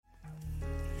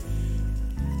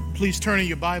Please turn in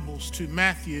your Bibles to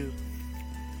Matthew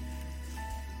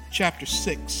chapter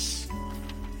 6.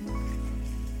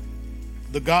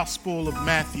 The Gospel of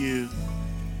Matthew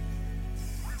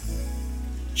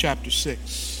chapter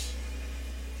 6.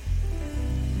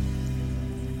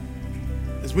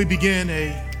 As we begin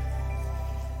a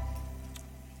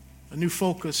new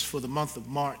focus for the month of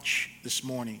March this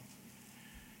morning,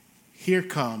 here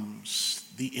comes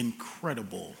the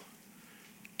incredible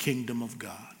kingdom of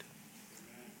God.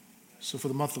 So for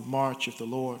the month of March, if the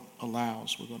Lord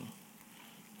allows, we're going to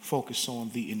focus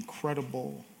on the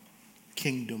incredible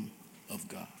kingdom of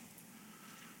God.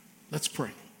 Let's pray.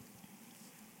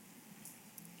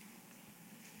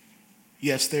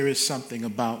 Yes, there is something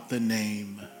about the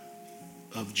name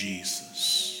of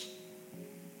Jesus.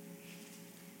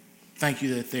 Thank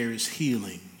you that there is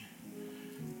healing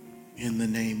in the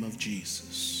name of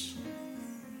Jesus.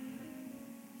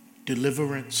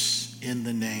 Deliverance in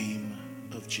the name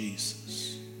of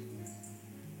Jesus.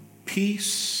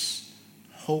 Peace,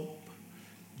 hope,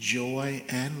 joy,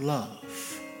 and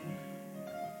love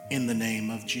in the name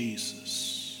of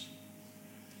Jesus.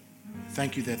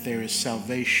 Thank you that there is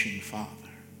salvation, Father,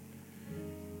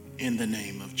 in the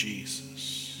name of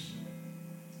Jesus.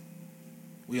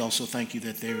 We also thank you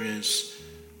that there is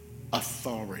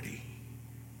authority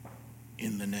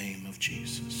in the name of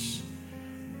Jesus.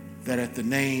 That at the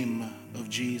name of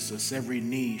Jesus, every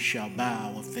knee shall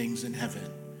bow, of things in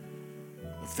heaven,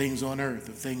 of things on earth,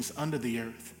 of things under the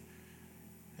earth,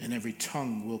 and every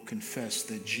tongue will confess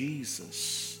that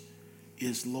Jesus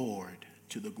is Lord,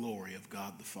 to the glory of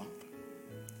God the Father.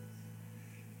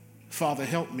 Father,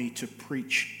 help me to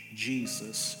preach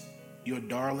Jesus, your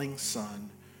darling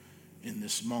Son, in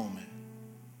this moment.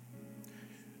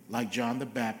 Like John the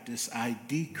Baptist, I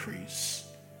decrease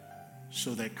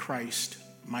so that Christ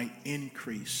might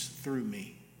increase through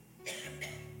me.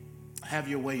 Have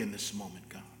your way in this moment,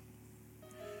 God.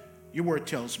 Your word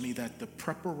tells me that the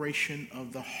preparation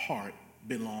of the heart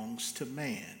belongs to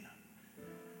man,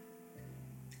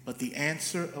 but the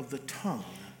answer of the tongue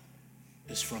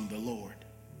is from the Lord.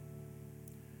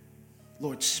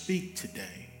 Lord, speak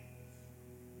today.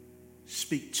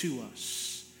 Speak to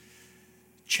us.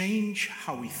 Change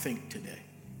how we think today.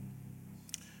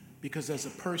 Because as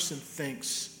a person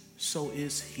thinks, so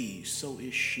is he, so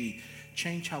is she.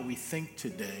 Change how we think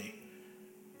today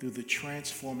through the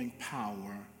transforming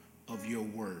power of your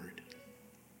word.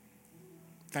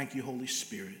 Thank you, Holy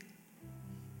Spirit.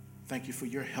 Thank you for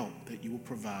your help that you will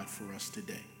provide for us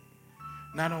today.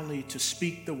 Not only to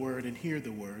speak the word and hear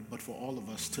the word, but for all of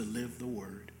us to live the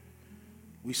word.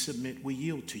 We submit, we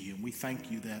yield to you, and we thank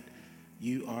you that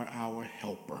you are our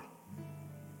helper.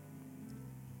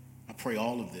 I pray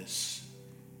all of this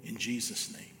in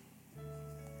Jesus' name.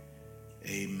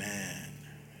 Amen.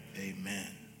 Amen.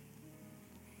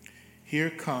 Here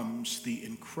comes the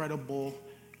incredible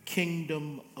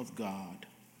kingdom of God.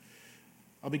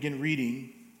 I'll begin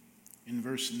reading in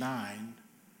verse 9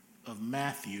 of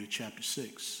Matthew chapter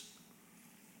 6.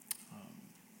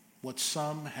 What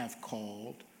some have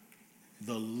called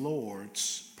the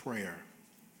Lord's Prayer.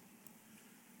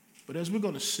 But as we're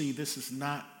going to see, this is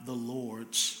not the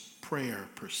Lord's Prayer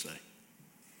per se,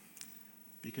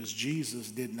 because Jesus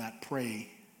did not pray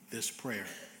this prayer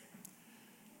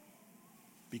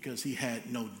because he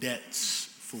had no debts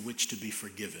for which to be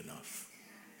forgiven of.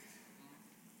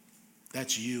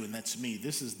 That's you and that's me.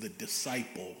 This is the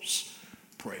disciples'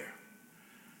 prayer.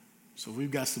 So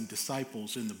we've got some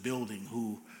disciples in the building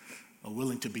who are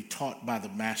willing to be taught by the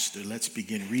master. Let's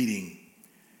begin reading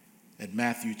at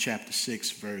Matthew chapter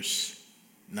 6, verse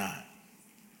 9.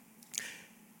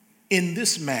 In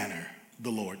this manner, the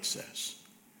Lord says,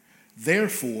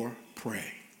 therefore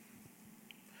pray,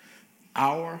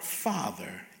 our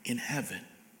Father in heaven,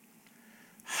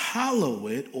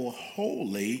 hallowed or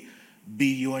holy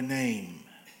be your name.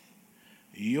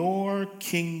 Your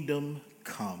kingdom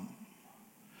come.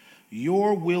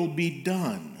 Your will be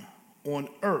done on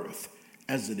earth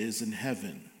as it is in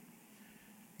heaven.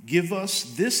 Give us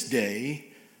this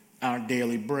day our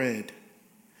daily bread,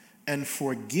 and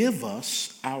forgive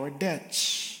us our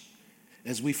debts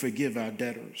as we forgive our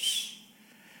debtors.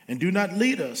 And do not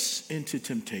lead us into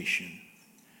temptation,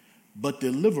 but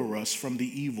deliver us from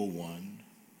the evil one.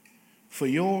 For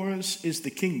yours is the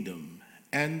kingdom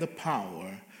and the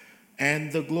power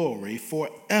and the glory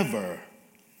forever.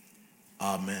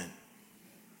 Amen.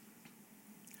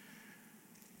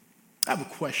 I have a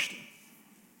question.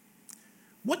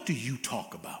 What do you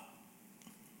talk about?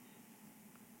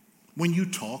 When you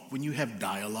talk, when you have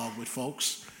dialogue with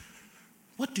folks,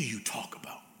 what do you talk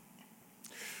about?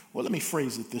 Well, let me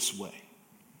phrase it this way.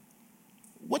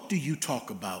 What do you talk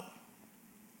about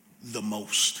the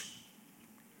most.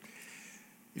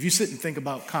 If you sit and think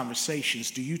about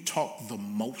conversations, do you talk the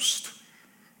most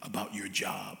about your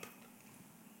job?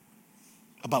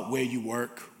 About where you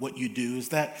work, what you do? Is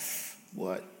that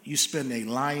what you spend a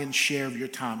lion's share of your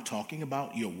time talking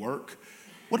about, your work?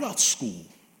 What about school?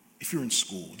 If you're in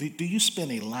school, do you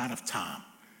spend a lot of time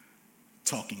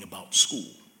talking about school?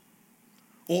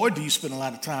 Or do you spend a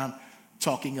lot of time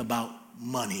talking about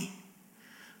money?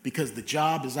 Because the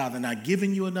job is either not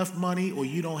giving you enough money or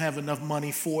you don't have enough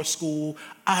money for school.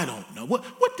 I don't know.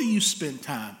 What do you spend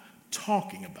time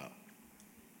talking about?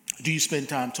 Do you spend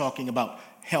time talking about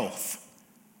health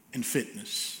and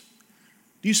fitness?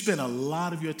 Do you spend a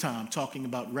lot of your time talking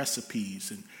about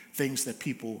recipes and things that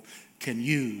people can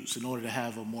use in order to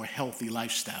have a more healthy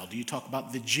lifestyle? Do you talk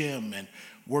about the gym and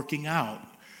working out?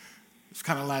 It's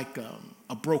kind of like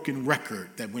a broken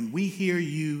record that when we hear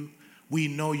you, we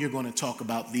know you're going to talk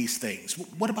about these things.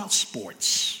 What about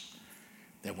sports?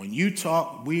 That when you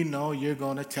talk, we know you're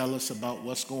going to tell us about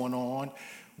what's going on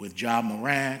with Ja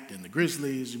Morant and the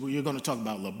Grizzlies. You're going to talk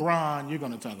about LeBron. You're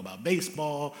going to talk about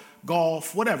baseball,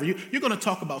 golf, whatever. You're going to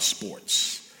talk about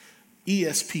sports.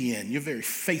 ESPN, you're very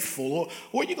faithful.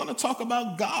 Or you're going to talk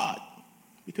about God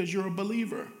because you're a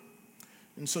believer.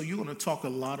 And so you're going to talk a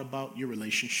lot about your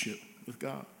relationship with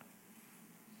God.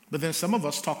 But then some of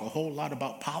us talk a whole lot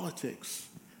about politics.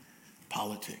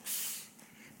 Politics.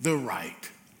 The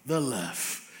right, the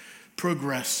left,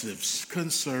 progressives,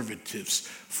 conservatives,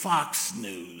 Fox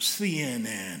News,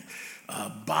 CNN,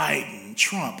 Biden,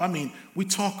 Trump. I mean, we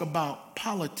talk about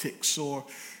politics, or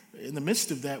in the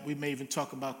midst of that, we may even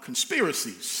talk about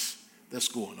conspiracies that's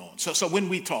going on. So when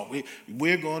we talk,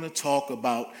 we're going to talk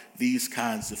about these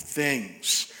kinds of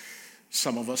things.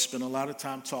 Some of us spend a lot of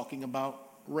time talking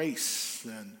about race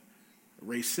and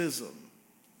racism.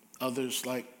 Others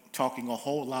like talking a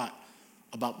whole lot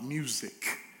about music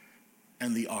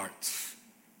and the arts.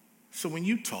 So when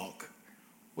you talk,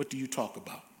 what do you talk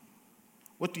about?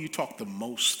 What do you talk the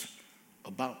most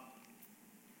about?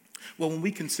 Well, when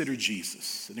we consider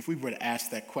Jesus, and if we were to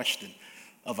ask that question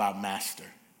of our master,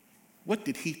 what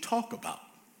did he talk about?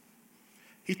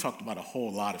 He talked about a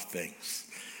whole lot of things.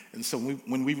 And so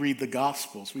when we read the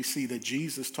Gospels, we see that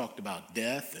Jesus talked about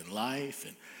death and life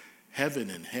and heaven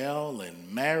and hell and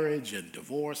marriage and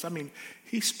divorce. I mean,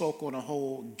 he spoke on a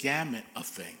whole gamut of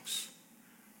things.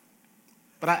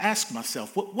 But I ask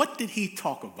myself, what did he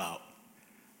talk about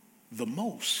the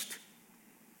most?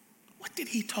 What did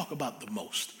he talk about the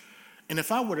most? And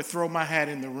if I were to throw my hat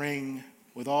in the ring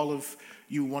with all of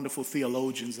you wonderful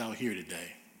theologians out here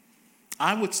today,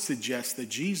 I would suggest that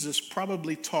Jesus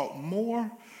probably talked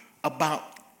more about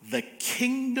the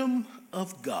kingdom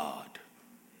of God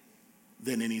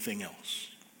than anything else.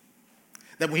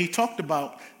 That when he talked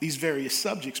about these various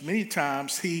subjects, many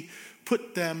times he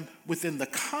put them within the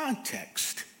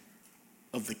context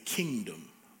of the kingdom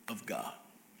of God.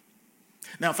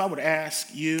 Now, if I were to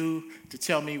ask you to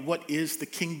tell me what is the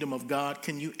kingdom of God,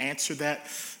 can you answer that?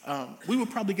 We would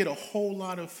probably get a whole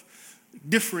lot of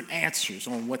different answers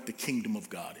on what the kingdom of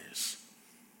God is.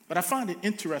 But I find it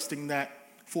interesting that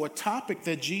for a topic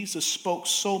that Jesus spoke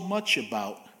so much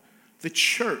about, the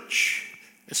church,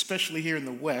 especially here in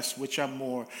the West, which I'm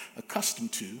more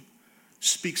accustomed to,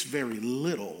 speaks very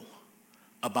little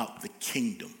about the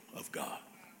kingdom of God.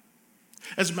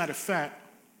 As a matter of fact,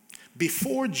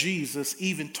 before Jesus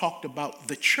even talked about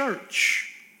the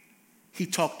church, he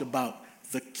talked about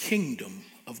the kingdom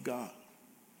of God.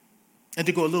 And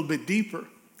to go a little bit deeper,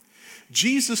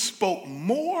 Jesus spoke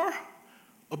more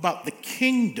about the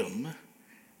kingdom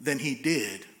than he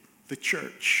did the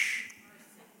church.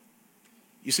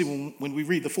 You see, when we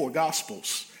read the four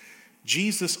Gospels,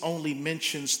 Jesus only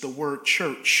mentions the word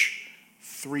church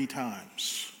 3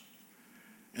 times.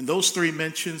 And those 3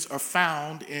 mentions are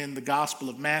found in the Gospel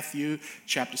of Matthew,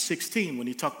 chapter 16, when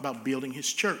he talked about building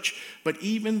his church. But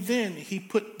even then, he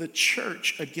put the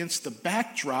church against the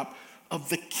backdrop of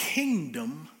the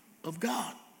kingdom of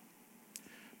God.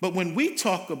 But when we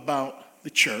talk about the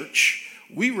church,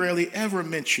 we rarely ever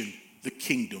mention the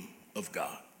kingdom of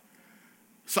God.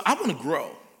 So I want to grow.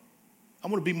 I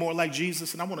want to be more like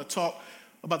Jesus, and I want to talk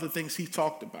about the things he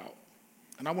talked about.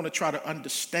 And I want to try to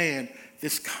understand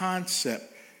this concept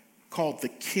called the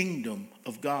kingdom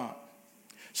of God.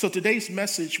 So today's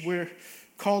message, we're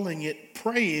calling it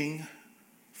Praying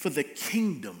for the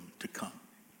Kingdom to Come.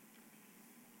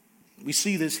 We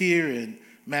see this here in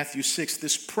Matthew 6,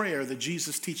 this prayer that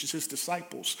Jesus teaches his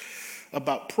disciples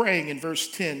about praying in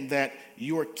verse 10 that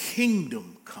your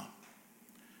kingdom come.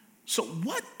 So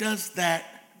what does that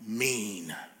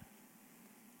mean?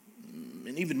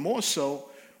 And even more so,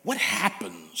 what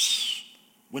happens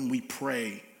when we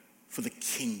pray for the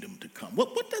kingdom to come.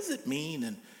 What does it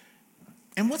mean,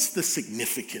 and what's the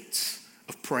significance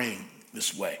of praying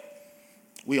this way?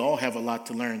 We all have a lot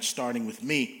to learn, starting with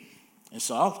me. And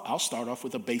so I'll start off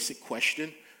with a basic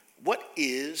question. What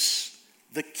is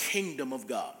the kingdom of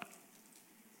God?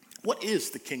 What is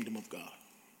the kingdom of God?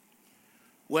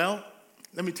 Well,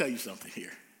 let me tell you something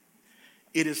here.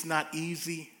 It is not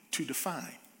easy to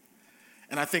define.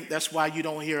 And I think that's why you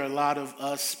don't hear a lot of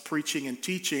us preaching and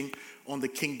teaching on the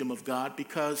kingdom of God,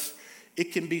 because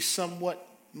it can be somewhat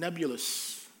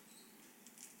nebulous,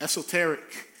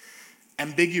 esoteric,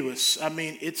 ambiguous. I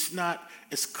mean, it's not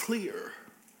as clear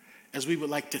as we would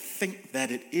like to think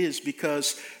that it is,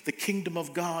 because the kingdom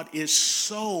of God is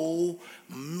so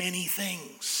many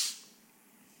things.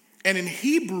 And in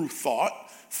Hebrew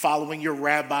thought, following your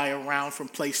rabbi around from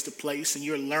place to place, and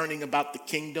you're learning about the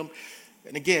kingdom,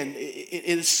 and again, it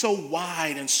is so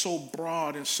wide and so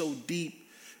broad and so deep,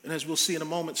 and as we'll see in a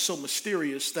moment, so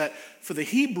mysterious, that for the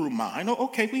Hebrew mind, oh,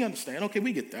 okay, we understand, okay,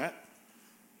 we get that.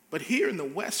 But here in the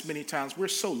West, many times, we're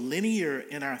so linear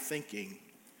in our thinking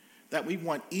that we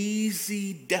want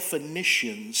easy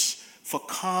definitions for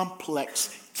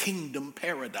complex kingdom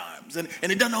paradigms. And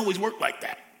it doesn't always work like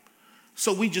that.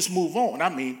 So we just move on. I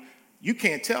mean, you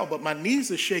can't tell, but my knees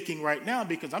are shaking right now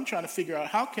because I'm trying to figure out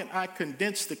how can I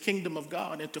condense the kingdom of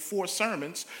God into 4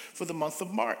 sermons for the month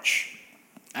of March.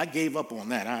 I gave up on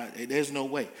that. There's no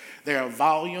way. There are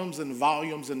volumes and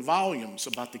volumes and volumes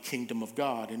about the kingdom of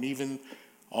God, and even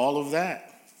all of that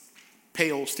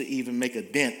pales to even make a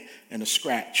dent and a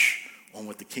scratch on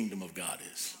what the kingdom of God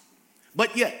is.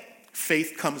 But yet,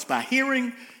 faith comes by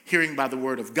hearing, hearing by the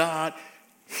word of God,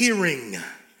 hearing,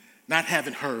 not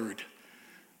having heard.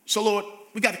 So, Lord,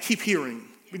 we got to keep hearing.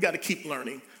 We got to keep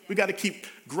learning. We got to keep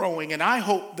growing. And I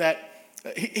hope that,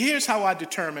 here's how I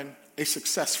determine a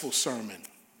successful sermon.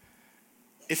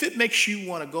 If it makes you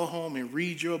want to go home and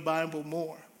read your Bible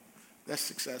more, that's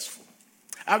successful.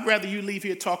 I'd rather you leave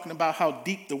here talking about how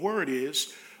deep the word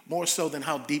is, more so than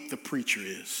how deep the preacher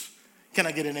is. Can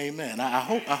I get an amen? I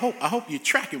hope you're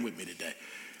tracking with me today.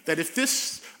 That if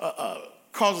this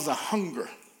causes a hunger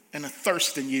and a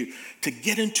thirst in you to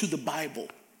get into the Bible,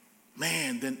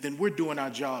 man, then we're doing our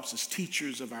jobs as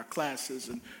teachers of our classes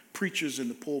and preachers in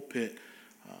the pulpit,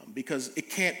 because it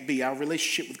can't be, our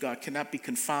relationship with God cannot be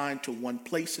confined to one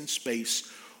place and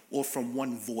space or from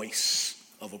one voice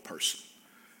of a person.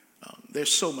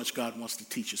 There's so much God wants to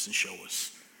teach us and show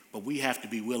us, but we have to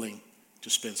be willing to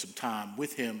spend some time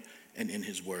with him and in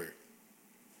his word.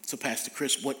 So, Pastor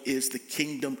Chris, what is the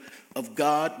kingdom of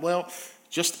God? Well,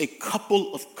 just a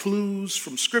couple of clues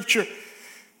from Scripture.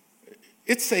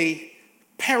 It's a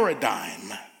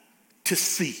paradigm to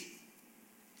see.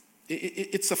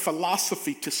 It's a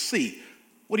philosophy to see.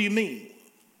 What do you mean?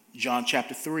 John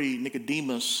chapter 3,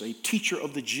 Nicodemus, a teacher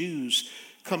of the Jews,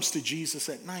 comes to Jesus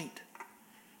at night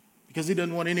because he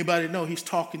doesn't want anybody to know he's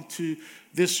talking to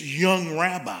this young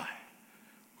rabbi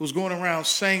who's going around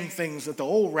saying things that the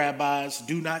old rabbis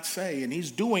do not say, and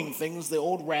he's doing things the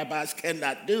old rabbis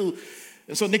cannot do.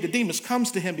 And so Nicodemus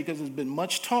comes to him because there's been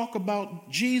much talk about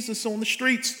Jesus on the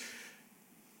streets.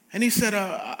 And he said,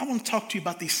 I want to talk to you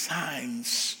about these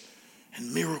signs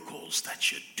and miracles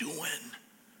that you're doing.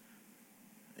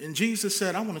 And Jesus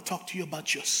said, I want to talk to you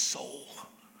about your soul.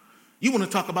 You want to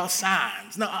talk about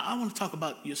signs. No, I want to talk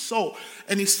about your soul.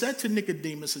 And he said to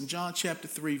Nicodemus in John chapter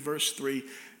 3, verse 3,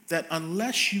 that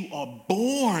unless you are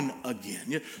born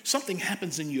again, something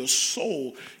happens in your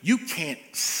soul, you can't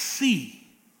see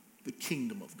the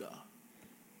kingdom of God.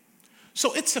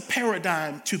 So it's a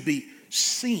paradigm to be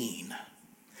seen.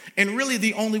 And really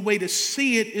the only way to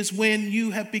see it is when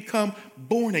you have become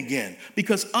born again,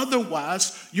 because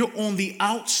otherwise you're on the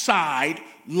outside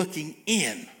looking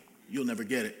in. You'll never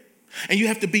get it. And you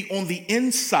have to be on the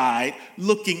inside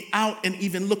looking out and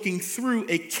even looking through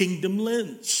a kingdom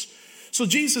lens. So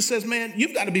Jesus says, man,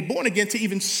 you've got to be born again to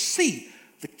even see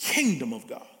the kingdom of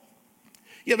God.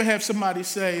 You ever have somebody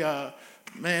say,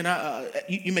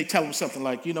 you may tell them something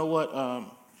like, you know what,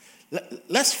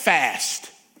 let's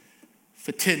fast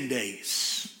for 10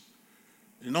 days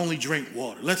and only drink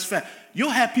water. Let's fast. You'll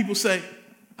have people say,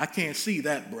 I can't see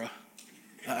that, bruh.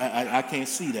 I can't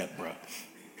see that, bruh.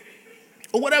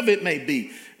 Or whatever it may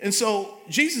be. And so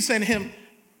Jesus said to him,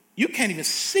 you can't even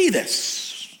see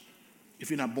this if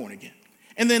you're not born again.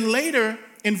 And then later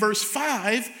in verse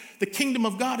 5, the kingdom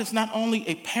of God is not only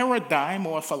a paradigm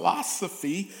or a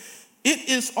philosophy, it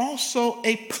is also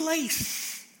a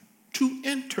place to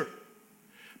enter.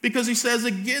 Because he says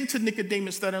again to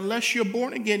Nicodemus that unless you're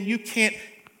born again, you can't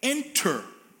enter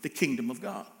the kingdom of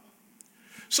God.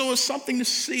 So it's something to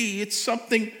see. It's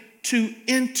something to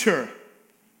enter.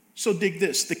 So dig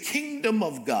this. The kingdom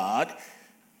of God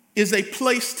is a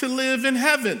place to live in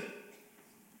heaven.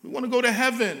 We want to go to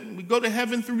heaven. We go to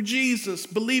heaven through Jesus,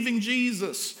 believing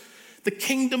Jesus. The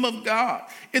kingdom of God.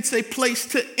 It's a place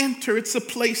to enter. It's a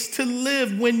place to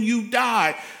live when you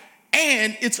die.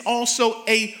 And it's also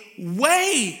a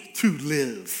way to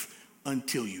live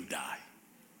until you die.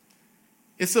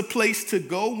 It's a place to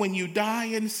go when you die,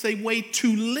 and it's a way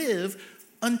to live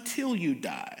until you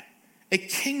die. A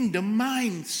kingdom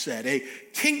mindset, a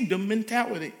kingdom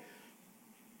mentality.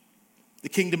 The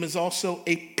kingdom is also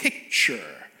a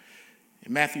picture.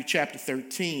 In Matthew chapter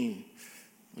 13,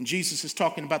 when Jesus is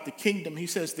talking about the kingdom, he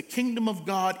says the kingdom of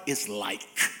God is like.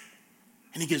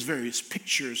 And he gives various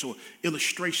pictures or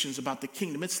illustrations about the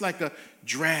kingdom. It's like a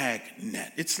drag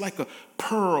net. It's like a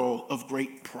pearl of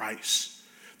great price.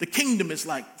 The kingdom is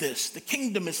like this. The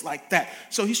kingdom is like that.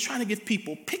 So he's trying to give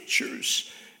people pictures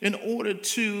in order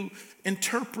to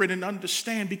interpret and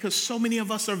understand, because so many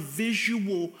of us are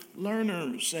visual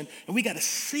learners and we got to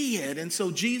see it. And so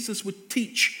Jesus would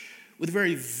teach with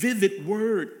very vivid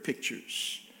word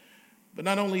pictures. But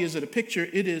not only is it a picture,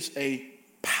 it is a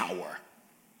power.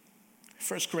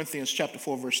 1 Corinthians chapter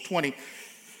 4, verse 20,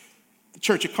 the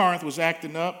church of Corinth was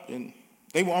acting up, and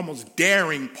they were almost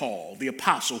daring Paul, the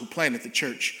apostle who planted the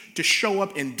church, to show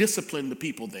up and discipline the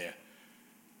people there.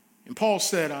 And Paul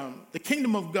said, the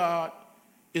kingdom of God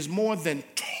is more than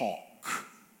talk.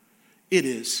 It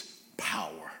is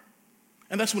power.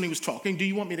 And that's when he was talking. Do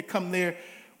you want me to come there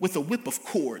with a whip of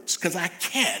cords? Because I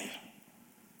can.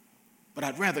 But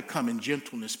I'd rather come in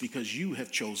gentleness because you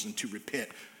have chosen to repent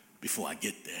before I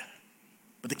get there.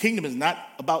 But the kingdom is not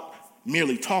about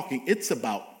merely talking. It's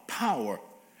about power.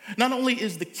 Not only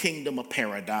is the kingdom a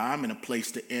paradigm and a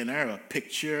place to enter, a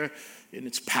picture in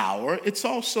its power, it's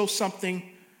also something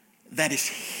that is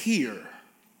here.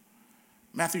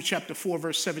 Matthew chapter 4,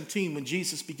 verse 17, when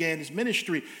Jesus began his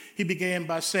ministry, he began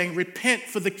by saying, repent,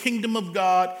 for the kingdom of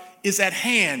God is at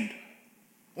hand.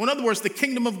 Or in other words, the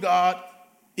kingdom of God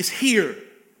is here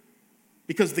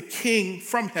because the king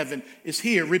from heaven is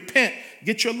here. Repent,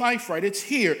 get your life right, it's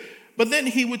here. But then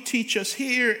he would teach us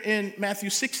here in Matthew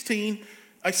 6,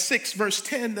 verse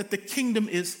 10, that the kingdom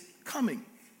is coming.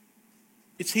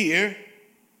 It's here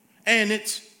and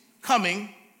it's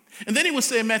coming. And then he would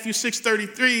say in Matthew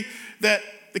 6:33 that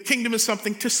the kingdom is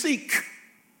something to seek.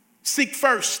 Seek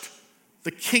first the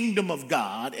kingdom of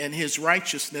God and his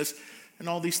righteousness, and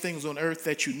all these things on earth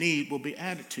that you need will be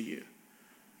added to you.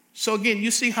 So again,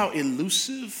 you see how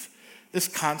elusive this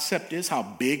concept is, how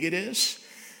big it is.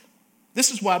 This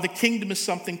is why the kingdom is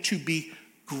something to be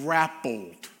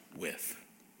grappled with.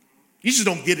 You just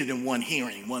don't get it in one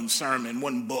hearing, one sermon,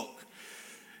 one book.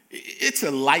 It's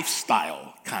a lifestyle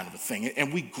kind of a thing,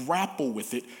 and we grapple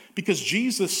with it because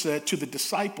Jesus said to the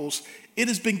disciples, it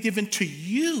has been given to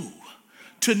you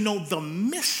to know the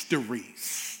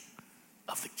mysteries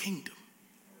of the kingdom.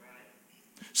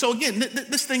 So again,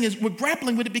 this thing is, we're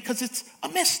grappling with it because it's a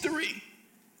mystery.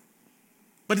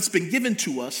 But it's been given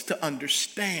to us to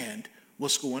understand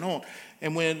what's going on.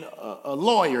 And when a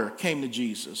lawyer came to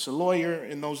Jesus, a lawyer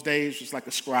in those days was like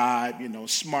a scribe,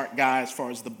 smart guy as far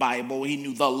as the Bible. He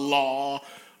knew the law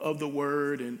of the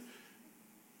word. And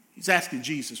he's asking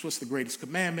Jesus, what's the greatest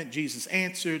commandment? Jesus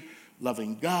answered,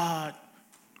 loving God,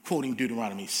 quoting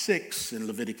Deuteronomy 6 and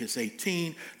Leviticus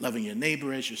 18, loving your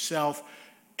neighbor as yourself.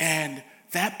 And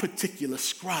that particular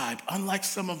scribe, unlike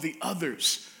some of the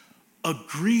others,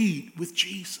 agreed with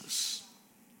Jesus.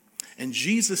 And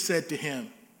Jesus said to him,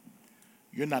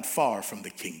 you're not far from the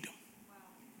kingdom.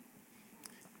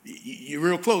 You're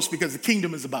real close because the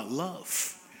kingdom is about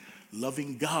love.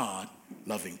 Loving God,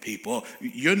 loving people.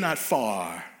 You're not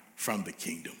far from the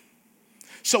kingdom.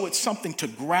 So it's something to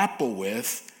grapple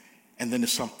with, and then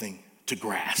it's something to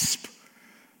grasp.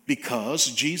 Because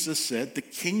Jesus said the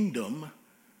kingdom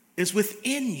is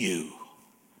within you.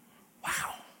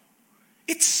 Wow.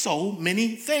 It's so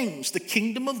many things. The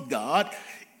kingdom of God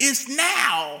is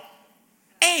now,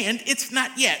 and it's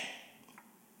not yet.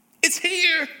 It's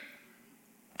here,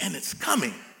 and it's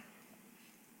coming.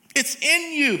 It's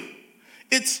in you.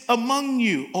 It's among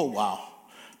you. Oh, wow.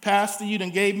 Pastor, you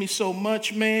done gave me so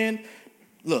much, man.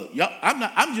 Look, y'all,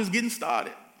 I'm just getting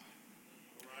started.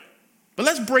 But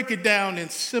let's break it down in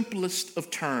simplest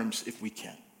of terms if we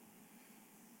can.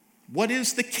 What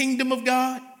is the kingdom of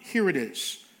God? Here it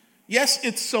is. Yes,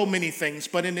 it's so many things,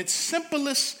 but in its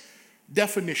simplest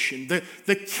definition,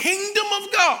 the kingdom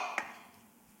of God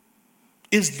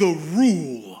is the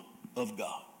rule of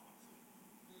God.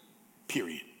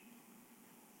 Period.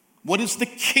 What is the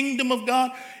kingdom of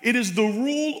God? It is the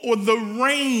rule or the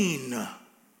reign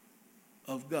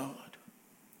of God.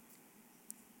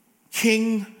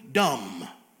 King kingdom,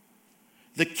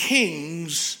 the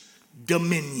king's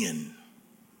dominion.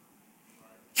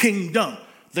 Kingdom,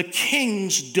 the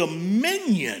king's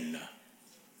dominion,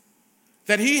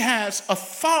 that he has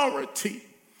authority,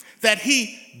 that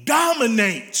he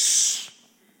dominates.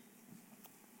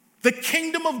 The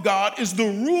kingdom of God is the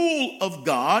rule of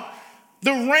God,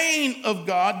 the reign of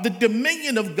God, the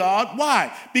dominion of God.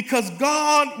 Why? Because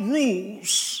God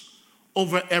rules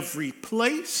over every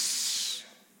place,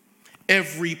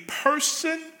 every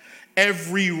person,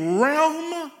 every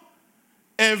realm,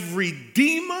 every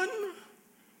demon,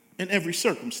 and every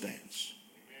circumstance.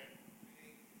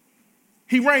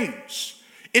 He reigns.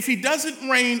 If he doesn't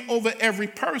reign over every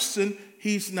person,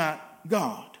 he's not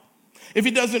God. If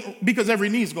he doesn't, because every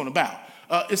knee is going to bow.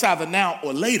 It's either now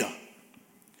or later.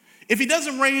 If he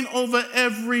doesn't reign over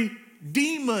every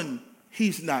demon,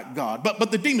 he's not God.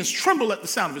 But the demons tremble at the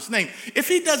sound of his name. If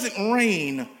he doesn't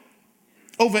reign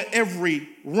over every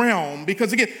realm,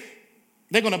 because again,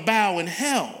 they're going to bow in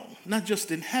hell, not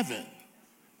just in heaven.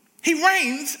 He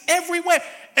reigns everywhere,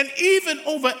 and even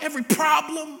over every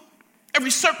problem, every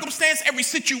circumstance, every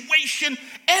situation,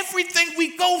 everything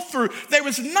we go through. There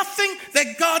is nothing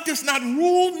that God does not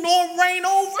rule nor reign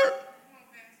over.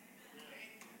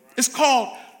 It's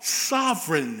called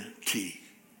sovereignty.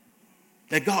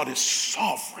 That God is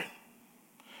sovereign.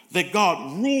 That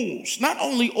God rules not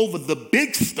only over the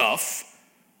big stuff,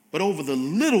 but over the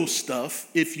little stuff,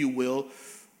 if you will,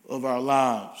 of our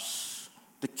lives.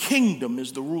 The kingdom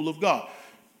is the rule of God.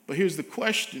 But here's the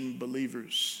question,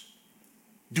 believers.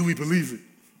 Do we believe it?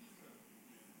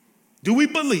 Do we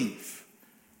believe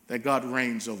that God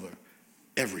reigns over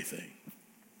everything?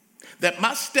 That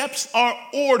my steps are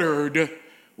ordered,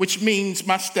 which means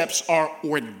my steps are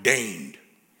ordained.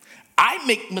 I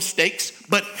make mistakes,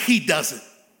 but he doesn't.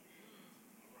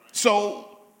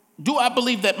 So, do I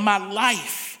believe that my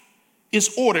life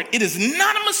is ordered? It is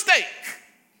not a mistake.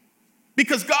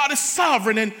 Because God is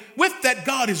sovereign, and with that,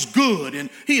 God is good, and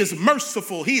he is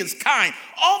merciful, he is kind,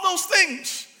 all those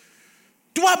things.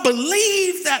 Do I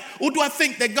believe that, or do I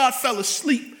think that God fell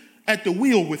asleep at the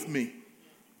wheel with me?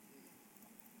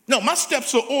 No, my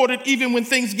steps are ordered even when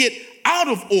things get out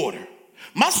of order.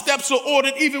 My steps are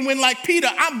ordered even when, like Peter,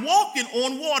 I'm walking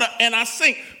on water and I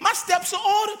sink. My steps are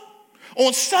ordered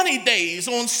on sunny days,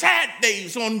 on sad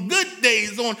days, on good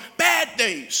days, on bad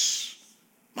days.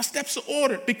 My steps are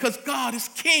ordered because God is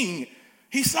king.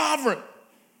 He's sovereign.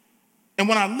 And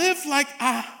when I live like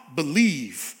I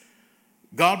believe,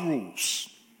 God rules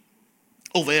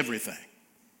over everything.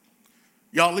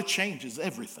 Y'all, it changes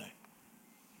everything.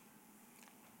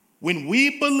 When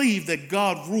we believe that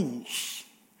God rules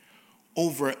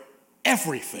over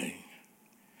everything,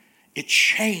 it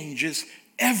changes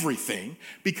everything,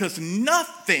 because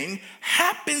nothing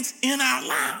happens in our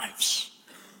lives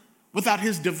without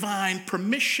his divine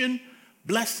permission,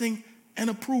 blessing, and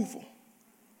approval.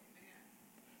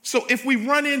 So if we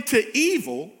run into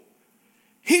evil,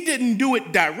 he didn't do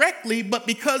it directly, but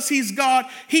because he's God,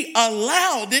 he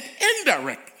allowed it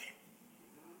indirectly.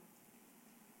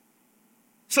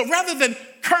 So rather than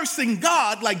cursing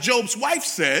God, like Job's wife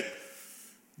said,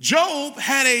 Job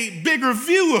had a bigger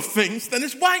view of things than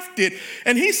his wife did.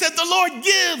 And he said, the Lord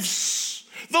gives.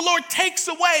 The Lord takes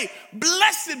away.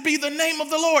 Blessed be the name of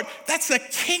the Lord. That's a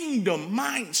kingdom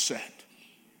mindset.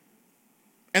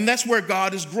 And that's where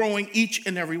God is growing each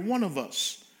and every one of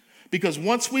us. Because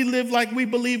once we live like we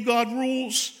believe God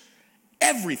rules,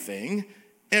 everything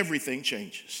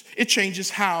changes. It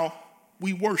changes how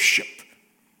we worship.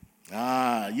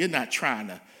 You're not trying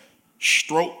to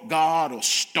stroke God or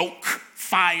stoke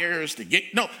fires to get,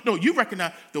 no, you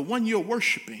recognize the one you're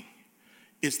worshiping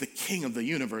is the king of the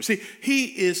universe. He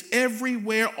is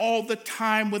everywhere all the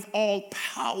time with all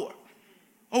power.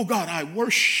 Oh God, I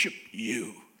worship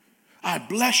you. I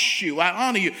bless you. I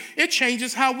honor you. It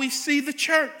changes how we see the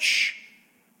church.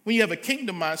 When you have a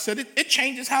kingdom mindset, it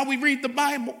changes how we read the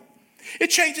Bible. It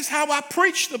changes how I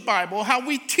preach the Bible, how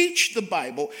we teach the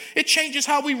Bible. It changes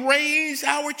how we raise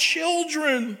our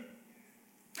children.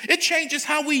 It changes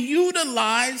how we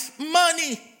utilize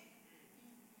money.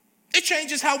 It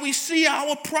changes how we see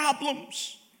our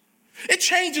problems. It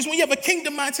changes when you have a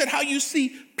kingdom mindset how you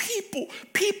see people.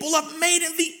 People are made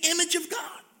in the image of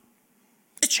God.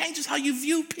 It changes how you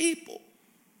view people.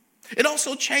 It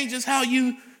also changes how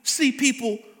you see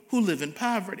people who live in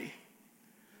poverty.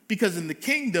 Because in the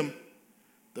kingdom,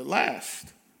 the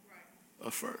last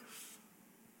are first.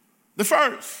 The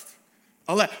first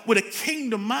are last. With a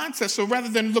kingdom mindset, so rather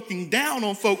than looking down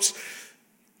on folks,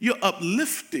 you're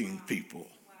uplifting people.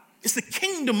 It's the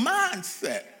kingdom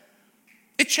mindset.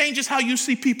 It changes how you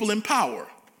see people in power.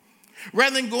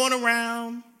 Rather than going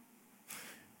around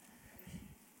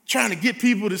trying to get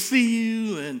people to see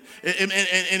you, and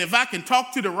if I can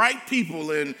talk to the right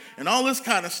people and all this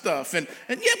kind of stuff. And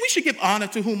yeah, we should give honor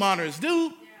to whom honor is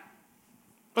due.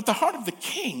 But the heart of the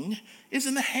king is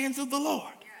in the hands of the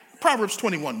Lord. Proverbs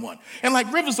 21:1. And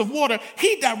like rivers of water,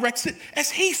 he directs it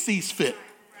as he sees fit.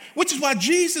 Which is why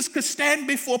Jesus could stand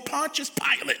before Pontius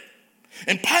Pilate.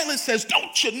 And Pilate says,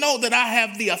 don't you know that I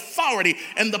have the authority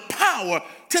and the power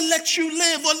to let you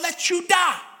live or let you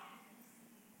die?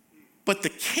 But the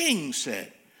king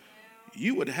said,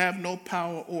 you would have no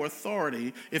power or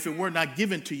authority if it were not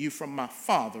given to you from my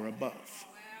Father above.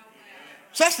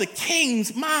 So that's the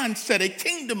king's mindset, a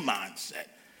kingdom mindset.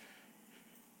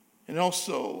 And it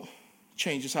also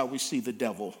changes how we see the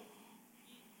devil.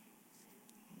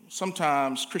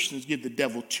 Sometimes Christians give the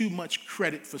devil too much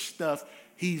credit for stuff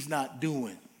he's not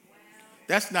doing.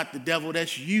 That's not the devil,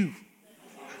 that's you.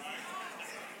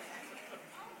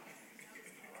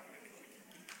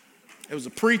 There was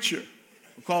a preacher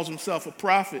who calls himself a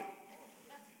prophet.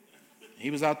 He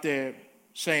was out there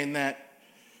saying that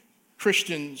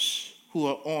Christians who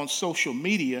are on social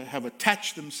media have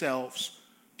attached themselves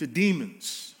to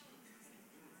demons.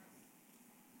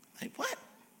 Like, what?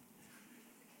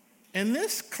 And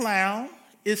this clown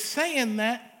is saying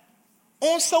that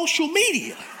on social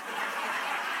media.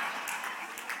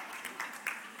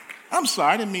 I'm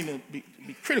sorry, I didn't mean to be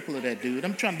critical of that dude.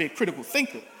 I'm trying to be a critical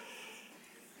thinker.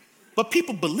 But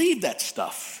people believe that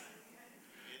stuff.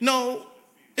 No,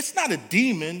 it's not a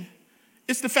demon.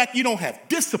 It's the fact you don't have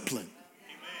discipline.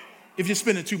 If you're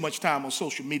spending too much time on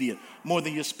social media, more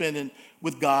than you're spending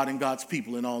with God and God's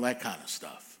people and all that kind of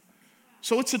stuff.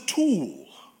 So it's a tool.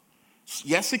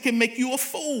 Yes, it can make you a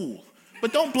fool,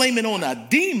 but don't blame it on a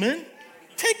demon.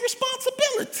 Take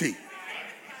responsibility.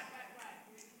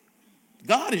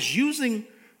 God is using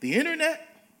the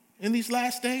internet in these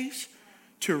last days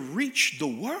to reach the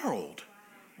world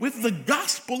with the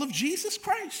gospel of Jesus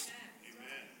Christ.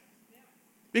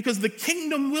 Because the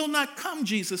kingdom will not come,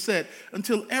 Jesus said,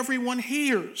 until everyone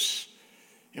hears.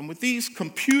 And with these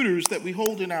computers that we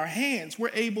hold in our hands,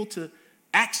 we're able to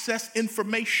access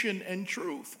information and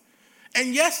truth.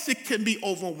 And yes, it can be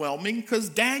overwhelming because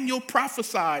Daniel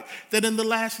prophesied that in the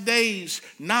last days,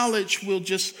 knowledge will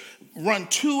just run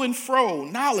to and fro.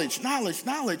 Knowledge.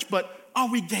 But are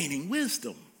we gaining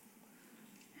wisdom?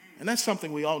 And that's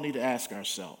something we all need to ask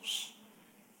ourselves.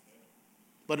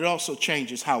 But it also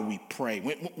changes how we pray.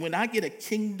 When I get a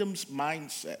kingdom's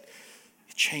mindset,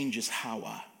 it changes how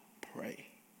I pray.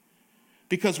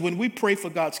 Because when we pray for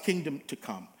God's kingdom to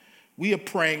come, we are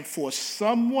praying for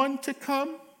someone to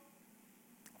come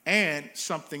and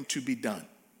something to be done.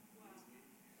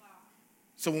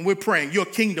 So when we're praying, your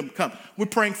kingdom come, we're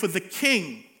praying for the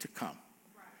king to come.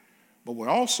 But we're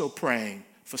also praying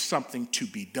for something to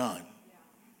be done.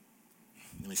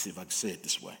 Let me see if I can say it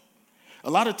this way.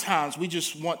 A lot of times we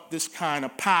just want this kind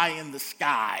of pie in the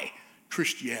sky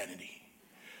Christianity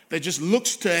that just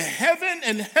looks to heaven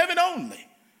and heaven only.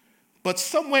 But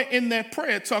somewhere in that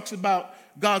prayer it talks about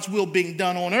God's will being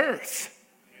done on earth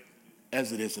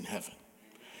as it is in heaven.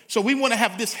 So we want to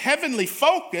have this heavenly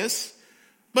focus,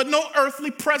 but no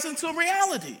earthly presence or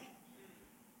reality.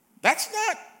 That's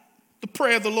not the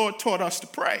prayer the Lord taught us to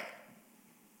pray.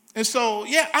 And so,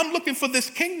 yeah, I'm looking for this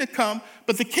king to come,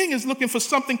 but the king is looking for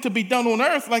something to be done on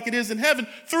earth like it is in heaven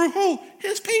through who?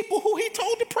 His people who he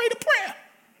told to pray the prayer.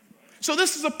 So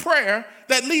this is a prayer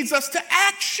that leads us to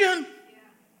action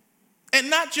and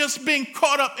not just being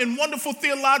caught up in wonderful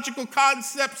theological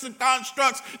concepts and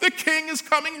constructs. The king is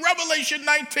coming, Revelation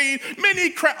 19,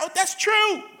 many crowd. Oh, that's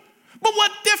true. But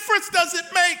what difference does it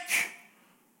make?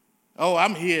 Oh,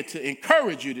 I'm here to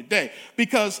encourage you today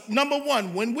because, number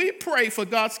one, when we pray for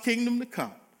God's kingdom to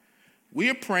come, we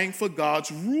are praying for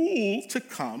God's rule to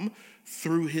come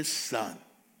through his son.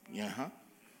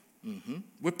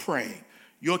 We're praying,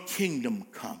 your kingdom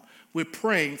come. We're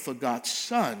praying for God's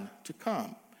son to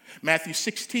come. Matthew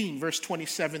 16, verse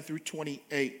 27 through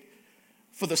 28.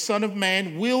 For the Son of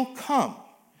Man will come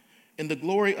in the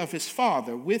glory of his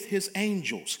Father with his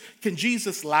angels. Can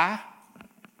Jesus lie?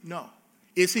 No.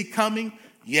 Is he coming?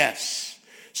 Yes.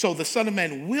 So the Son of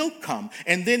Man will come,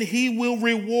 and then he will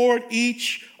reward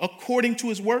each according to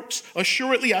his works.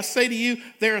 Assuredly, I say to you,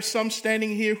 there are some standing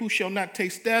here who shall not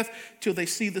taste death till they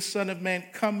see the Son of Man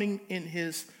coming in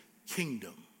his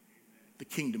kingdom. The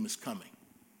kingdom is coming.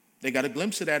 They got a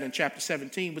glimpse of that in chapter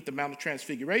 17 with the Mount of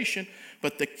Transfiguration,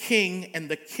 but the king and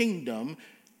the kingdom,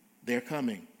 they're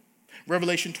coming.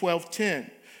 Revelation 12:10.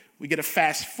 We get a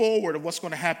fast forward of what's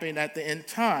going to happen at the end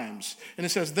times. And it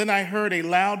says, then I heard a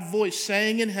loud voice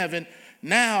saying in heaven,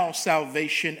 Now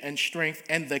salvation and strength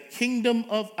and the kingdom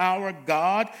of our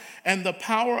God and the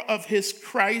power of his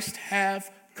Christ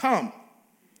have come.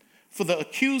 For the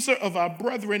accuser of our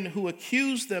brethren who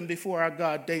accused them before our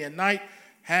God day and night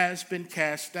has been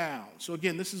cast down. So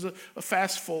again, this is a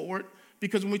fast forward,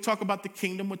 because when we talk about the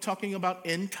kingdom, we're talking about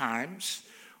end times,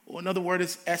 or another word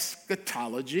is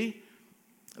eschatology.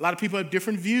 A lot of people have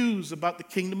different views about the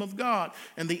kingdom of God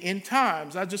and the end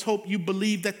times. I just hope you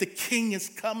believe that the king is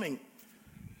coming.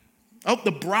 I hope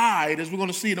the bride, as we're going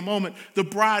to see in a moment, the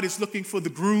bride is looking for the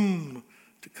groom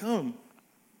to come.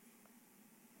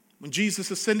 When Jesus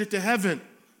ascended to heaven,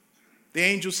 the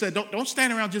angel said, don't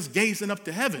stand around just gazing up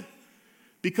to heaven,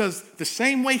 because the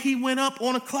same way he went up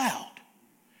on a cloud,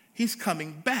 he's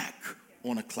coming back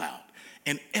on a cloud,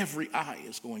 and every eye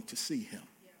is going to see him.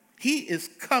 He is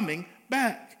coming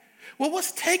back. Well,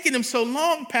 what's taking him so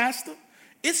long, Pastor?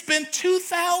 It's been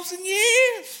 2,000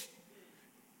 years.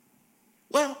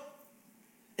 Well,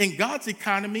 in God's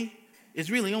economy,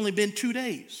 it's really only been 2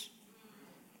 days,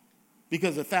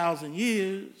 because 1,000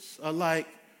 years are like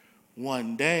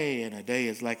one day, and a day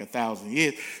is like 1,000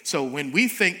 years. So when we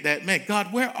think that, man,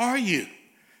 God, where are you?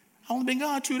 I've only been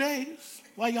gone 2 days.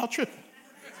 Why y'all tripping?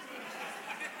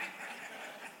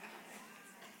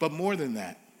 But more than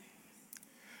that,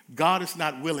 God is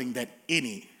not willing that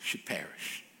any should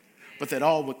perish, but that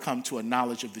all would come to a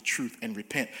knowledge of the truth and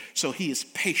repent. So he is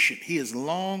patient. He is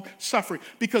long suffering,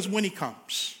 because when he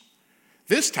comes,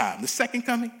 this time, the second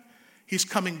coming, he's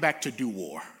coming back to do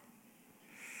war.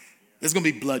 There's going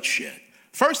to be bloodshed.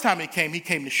 First time he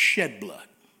came to shed blood.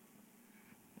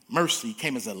 Mercy, he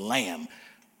came as a lamb.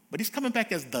 But he's coming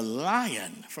back as the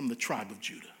Lion from the tribe of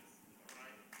Judah.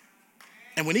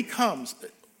 And when he comes,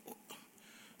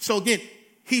 so again,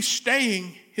 he's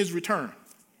staying his return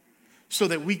so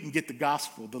that we can get the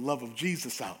gospel, the love of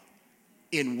Jesus out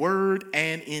in word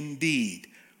and in deed,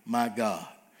 my God.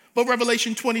 But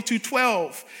Revelation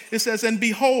 22:12, it says, and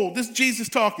behold, this is Jesus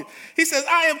talking. He says,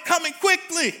 I am coming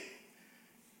quickly,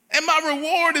 and my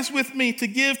reward is with me to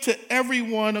give to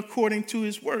everyone according to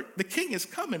his work. The king is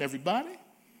coming, everybody.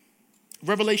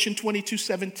 Revelation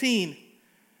 22:17,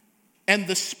 and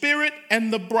the Spirit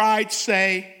and the bride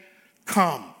say,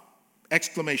 come,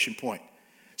 exclamation point.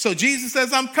 So Jesus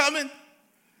says, I'm coming.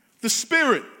 The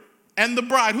Spirit and the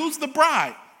bride. Who's the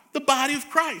bride? The body of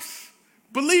Christ.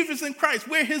 Believers in Christ.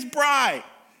 We're his bride.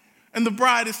 And the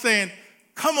bride is saying,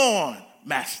 come on,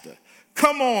 Master.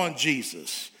 Come on,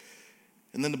 Jesus.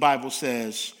 And then the Bible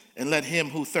says, and let him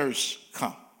who thirsts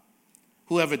come.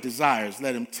 Whoever desires,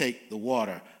 let him take the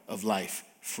water of life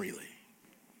freely.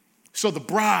 So the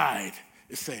bride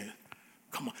is saying,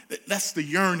 come on. That's the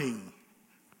yearning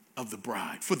of the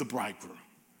bride, for the bridegroom.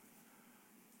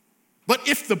 But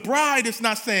if the bride is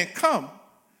not saying come,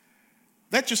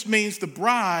 that just means the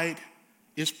bride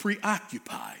is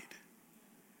preoccupied.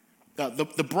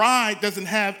 The bride doesn't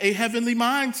have a heavenly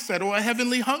mindset or a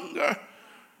heavenly hunger.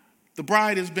 The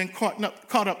bride has been caught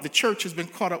up, the church has been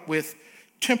caught up with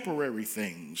temporary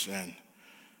things and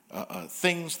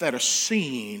things that are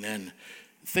seen and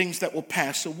things that will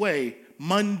pass away,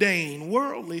 mundane,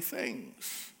 worldly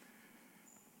things.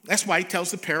 That's why he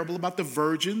tells the parable about the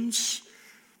virgins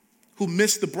who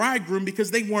missed the bridegroom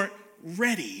because they weren't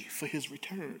ready for his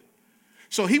return.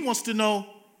 So he wants to know,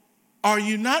 are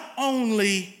you not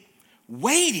only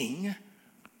waiting,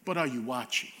 but are you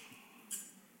watching?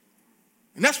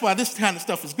 And that's why this kind of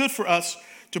stuff is good for us,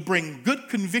 to bring good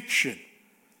conviction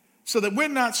so that we're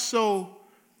not so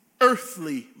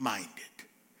earthly minded.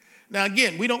 Now,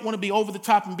 again, we don't want to be over the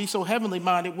top and be so heavenly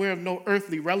minded. We're of no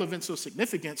earthly relevance or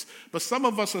significance. But some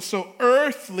of us are so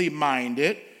earthly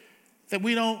minded that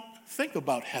we don't think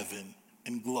about heaven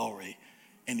and glory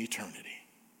and eternity.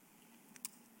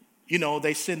 You know,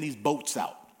 they send these boats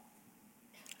out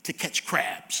to catch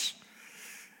crabs.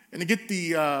 And to get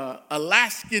the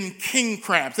Alaskan king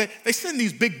crabs, they send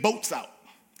these big boats out.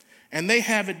 And they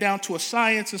have it down to a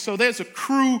science. And so there's a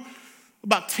crew,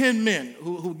 about 10 men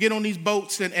who get on these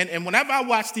boats. And whenever I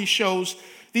watch these shows,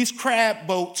 these crab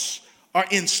boats are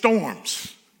in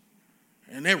storms.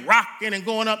 And they're rocking and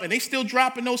going up. And they still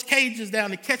dropping those cages down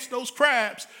to catch those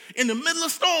crabs in the middle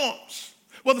of storms.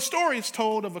 Well, the story is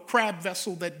told of a crab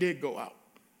vessel that did go out.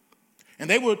 And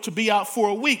they were to be out for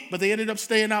a week, but they ended up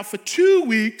staying out for 2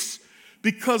 weeks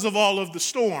because of all of the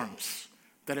storms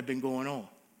that had been going on.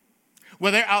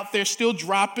 Well, they're out there still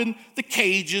dropping the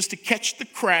cages to catch the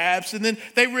crabs, and then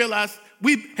they realize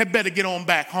we had better get on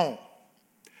back home.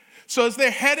 So as they're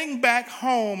heading back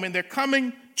home and they're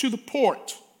coming to the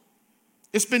port,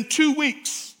 it's been 2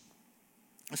 weeks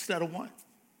instead of 1.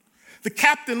 The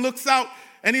captain looks out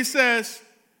and he says,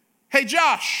 "Hey,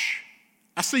 Josh,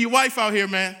 I see your wife out here,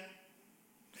 man.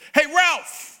 Hey,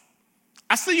 Ralph,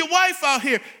 I see your wife out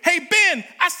here. Hey, Ben,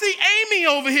 I see Amy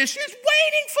over here. She's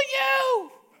waiting for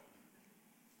you.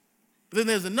 But then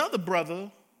there's another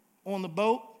brother on the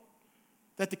boat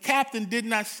that the captain did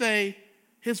not say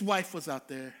his wife was out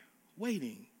there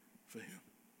waiting for him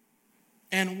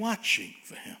and watching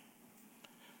for him.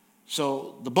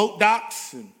 So the boat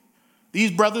docks, and these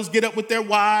brothers get up with their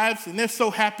wives, and they're so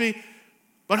happy.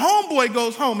 But homeboy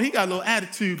goes home. He got a little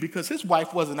attitude because his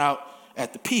wife wasn't out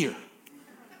at the pier.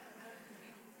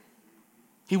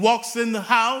 He walks in the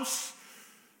house,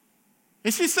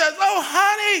 and she says, "Oh,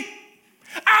 honey,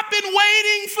 I've been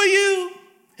waiting for you."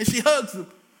 And she hugs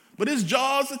him, but his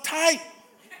jaws are tight.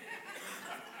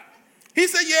 He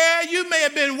said, "Yeah, you may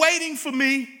have been waiting for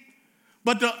me,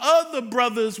 but the other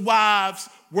brothers' wives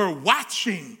were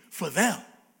watching for them."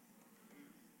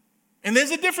 And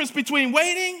there's a difference between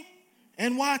waiting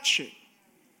and watching.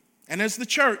 And as the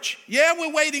church, yeah,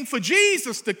 we're waiting for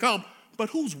Jesus to come, but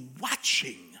who's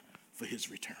watching for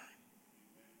his return?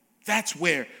 That's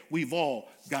where we've all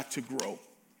got to grow.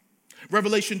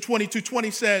 Revelation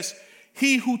 22:20 says,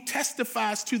 "He who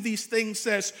testifies to these things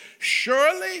says,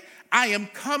 surely I am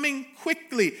coming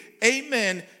quickly.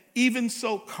 Amen. Even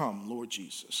so come, Lord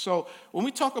Jesus." So when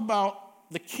we talk about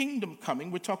the kingdom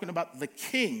coming, we're talking about the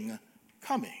king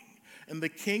coming. And the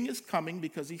king is coming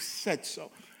because he said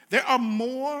so. There are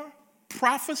more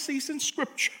prophecies in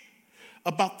Scripture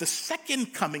about the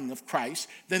second coming of Christ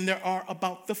than there are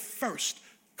about the first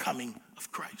coming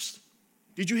of Christ.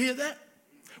 Did you hear that?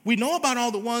 We know about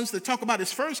all the ones that talk about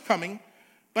his first coming,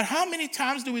 but how many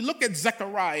times do we look at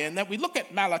Zechariah and that we look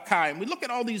at Malachi and we look at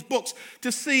all these books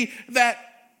to see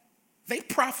that they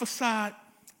prophesied,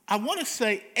 I want to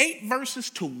say 8 verses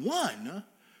to 1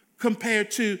 compared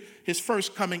to his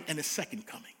first coming and his second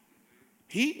coming.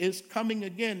 He is coming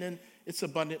again, and it's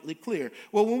abundantly clear.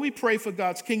 Well, when we pray for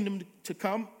God's kingdom to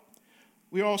come,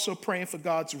 we're also praying for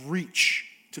God's reach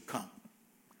to come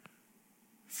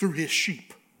through his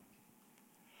sheep.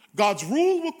 God's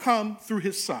rule will come through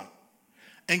his son,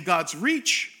 and God's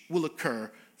reach will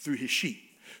occur through his sheep.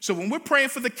 So when we're praying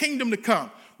for the kingdom to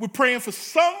come, we're praying for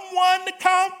someone to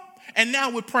come, and now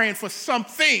we're praying for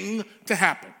something to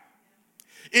happen.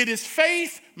 It is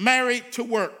faith married to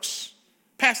works.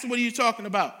 Pastor, what are you talking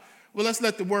about? Well, let's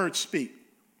let the word speak.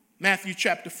 Matthew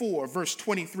chapter 4, verse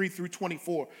 23 through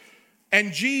 24.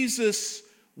 "And Jesus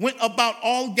went about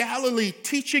all Galilee,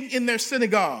 teaching in their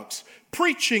synagogues,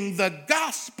 preaching the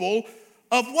gospel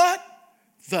of" what?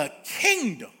 "The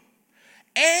kingdom,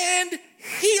 and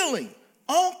healing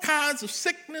all kinds of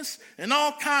sickness and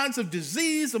all kinds of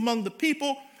disease among the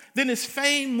people. Then his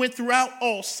fame went throughout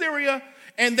all Syria,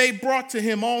 and they brought to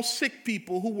him all sick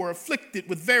people who were afflicted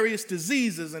with various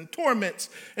diseases and torments,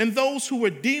 and those who were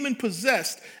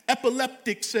demon-possessed,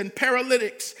 epileptics and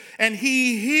paralytics, and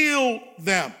he healed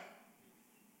them."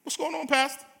 What's going on,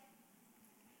 Pastor?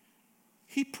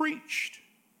 He preached,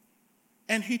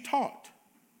 and he taught,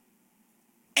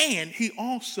 and he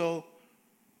also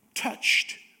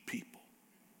touched people.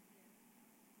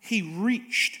 He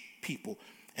reached people.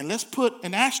 And let's put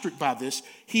an asterisk by this.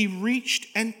 He reached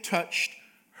and touched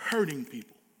hurting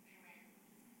people,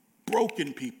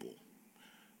 broken people,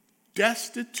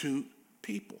 destitute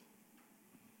people.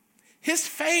 His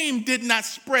fame did not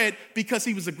spread because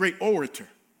he was a great orator.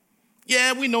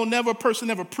 Yeah, we know never a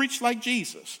person ever preached like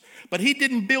Jesus, but he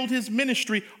didn't build his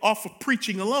ministry off of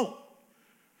preaching alone.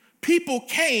 People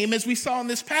came, as we saw in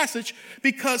this passage,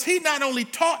 because he not only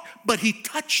taught, but he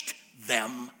touched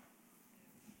them.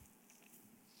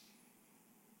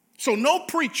 So no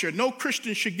preacher, no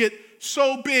Christian should get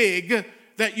so big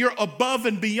that you're above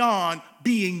and beyond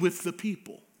being with the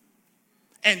people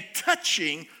and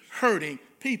touching hurting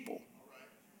people.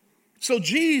 So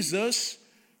Jesus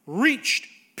reached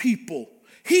people.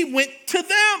 He went to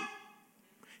them.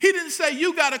 He didn't say,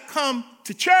 "You got to come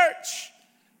to church."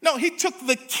 No, he took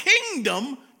the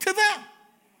kingdom to them.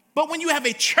 But when you have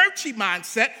a churchy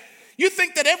mindset, you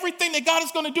think that everything that God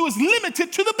is going to do is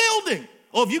limited to the building.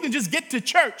 Or if you can just get to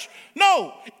church.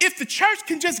 No, if the church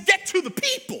can just get to the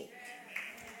people.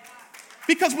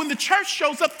 Because when the church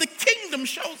shows up, the kingdom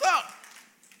shows up.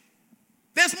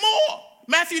 There's more.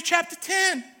 Matthew chapter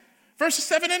 10, verses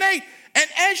 7 and 8.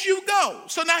 "And as you go,"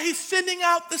 so now he's sending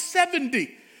out the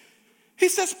 70. He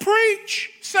says,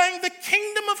 "Preach, saying the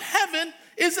kingdom of heaven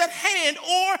is at hand,"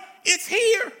 or it's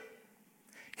here.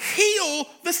 "Heal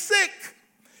the sick,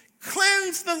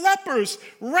 cleanse the lepers,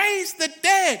 raise the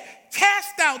dead,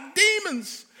 cast out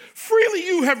demons. Freely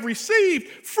you have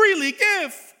received, freely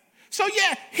give." So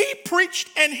yeah, he preached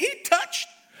and he touched,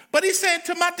 But he said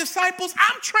to my disciples,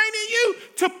 I'm training you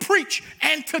to preach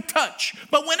and to touch.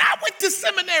 But when I went to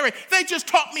seminary, they just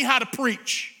taught me how to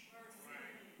preach.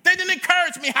 They didn't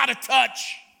encourage me how to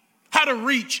touch, how to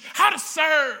reach, how to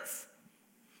serve.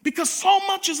 Because so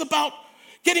much is about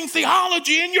getting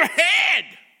theology in your head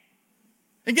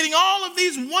and getting all of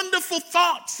these wonderful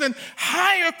thoughts and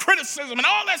higher criticism and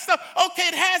all that stuff. Okay,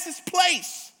 it has its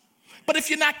place. But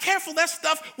if you're not careful, that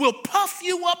stuff will puff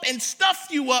you up and stuff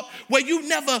you up where you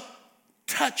never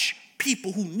touch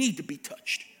people who need to be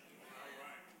touched.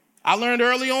 I learned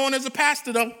early on as a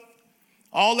pastor, though,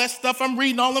 all that stuff I'm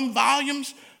reading, all them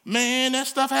volumes, man, that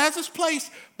stuff has its place.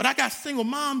 But I got single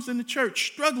moms in the church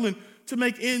struggling to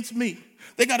make ends meet.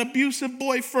 They got abusive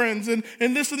boyfriends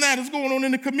and this and that is going on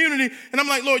in the community. And I'm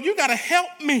like, Lord, you got to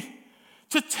help me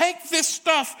to take this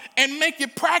stuff and make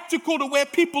it practical to where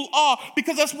people are,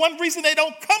 because that's one reason they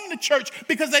don't come to church,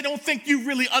 because they don't think you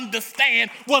really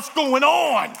understand what's going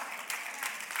on.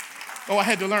 Oh, I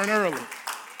had to learn early,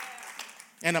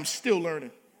 and I'm still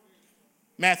learning.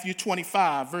 Matthew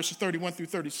 25, verses 31 through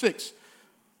 36.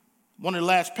 One of the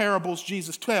last parables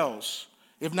Jesus tells,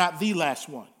 if not the last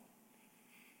one.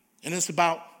 And it's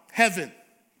about heaven,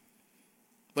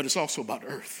 but it's also about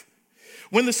earth.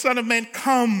 When the Son of Man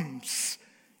comes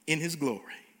in his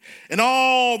glory, and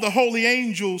all the holy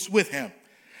angels with him,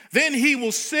 then he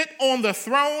will sit on the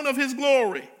throne of his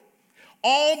glory.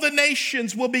 All the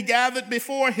nations will be gathered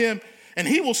before him, and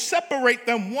he will separate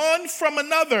them one from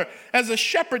another, as a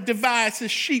shepherd divides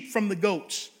his sheep from the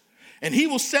goats. And he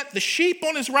will set the sheep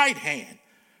on his right hand,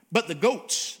 but the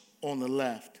goats on the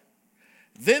left.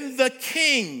 Then the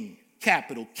King,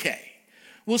 capital K,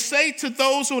 will say to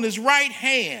those on his right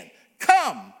hand,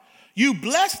 come, you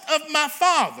blessed of my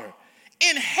Father,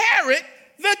 inherit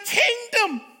the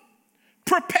kingdom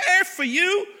prepared for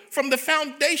you from the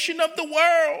foundation of the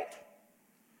world.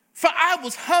 For I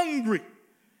was hungry,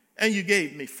 and you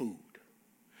gave me food.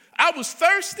 I was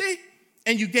thirsty,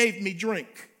 and you gave me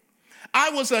drink.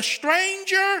 I was a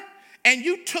stranger, and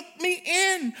you took me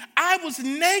in. I was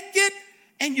naked,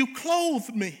 and you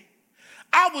clothed me.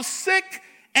 I was sick,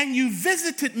 and you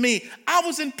visited me. I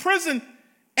was in prison,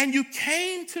 and you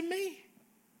came to me.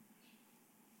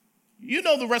 You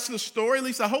know the rest of the story, at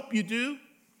least I hope you do.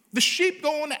 The sheep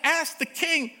go on to ask the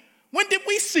king, when did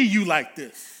we see you like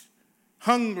this?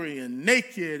 Hungry and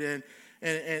naked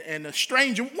and a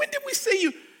stranger. When did we see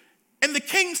you? And the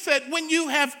king said, when you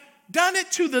have done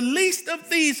it to the least of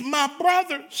these, my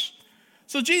brothers.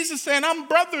 So Jesus saying, I'm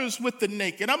brothers with the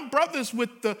naked. I'm brothers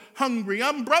with the hungry.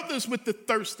 I'm brothers with the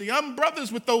thirsty. I'm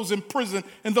brothers with those in prison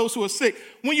and those who are sick.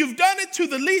 When you've done it to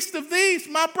the least of these,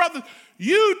 my brothers,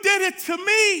 you did it to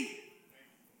me.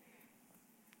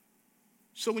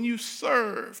 So when you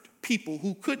served people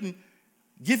who couldn't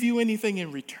give you anything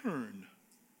in return,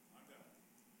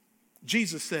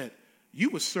 Jesus said,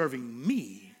 you were serving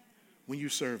me when you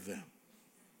served them.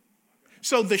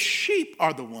 So the sheep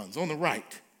are the ones on the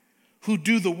right who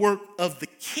do the work of the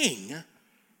king,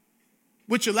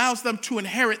 which allows them to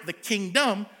inherit the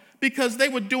kingdom because they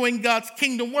were doing God's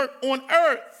kingdom work on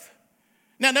earth.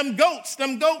 Now, them goats, they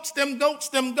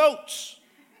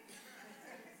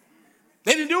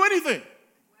didn't do anything.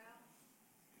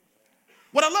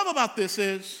 What I love about this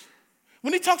is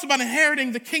when he talks about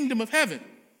inheriting the kingdom of heaven,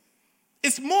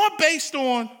 it's more based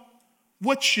on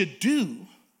what you do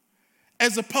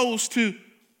as opposed to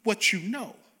what you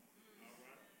know.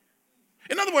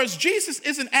 In other words, Jesus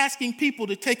isn't asking people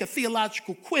to take a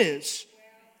theological quiz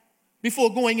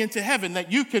before going into heaven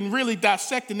that you can really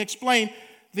dissect and explain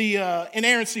the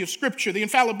inerrancy of Scripture, the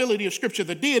infallibility of Scripture,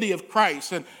 the deity of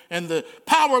Christ, and the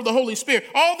power of the Holy Spirit.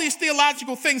 All these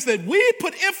theological things that we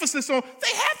put emphasis on,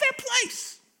 they have their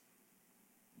place.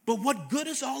 But what good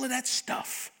is all of that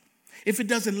stuff if it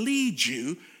doesn't lead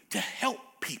you to help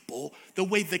people the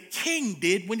way the king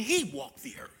did when he walked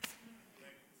the earth?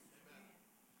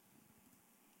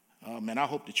 Oh, man, I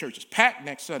hope the church is packed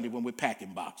next Sunday when we're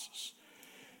packing boxes.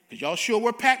 Because y'all sure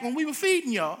were packed when we were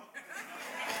feeding y'all.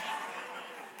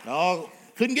 Y'all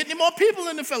couldn't get any more people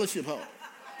in the fellowship hall.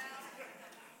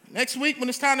 Next week, when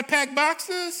it's time to pack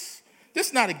boxes, this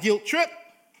is not a guilt trip.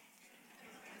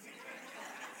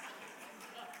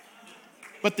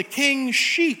 But the king's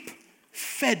sheep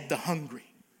fed the hungry.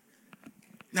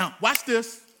 Now, watch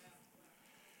this.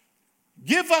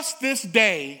 Give us this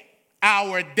day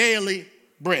our daily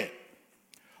bread.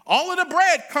 All of the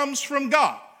bread comes from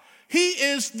God. He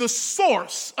is the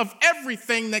source of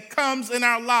everything that comes in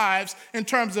our lives in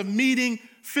terms of meeting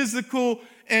physical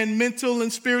and mental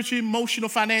and spiritual, emotional,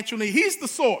 financial need. He's the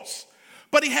source.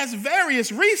 But he has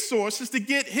various resources to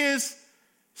get his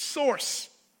source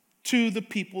to the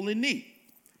people in need.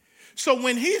 So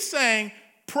when he's saying,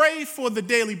 pray for the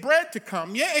daily bread to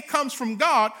come, yeah, it comes from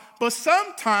God, but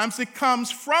sometimes it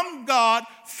comes from God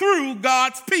through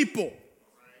God's people.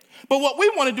 But what we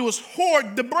want to do is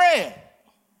hoard the bread.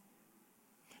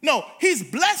 No, he's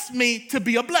blessed me to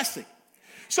be a blessing.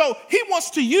 So he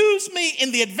wants to use me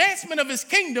in the advancement of his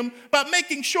kingdom by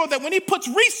making sure that when he puts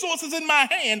resources in my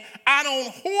hand, I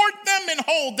don't hoard them and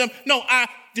hold them. No, I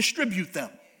distribute them.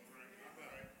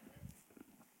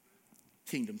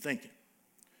 Kingdom thinking.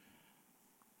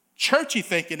 Churchy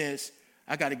thinking is,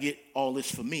 I got to get all this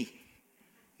for me.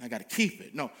 I got to keep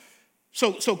it. No.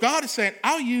 So God is saying,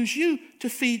 I'll use you to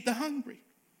feed the hungry.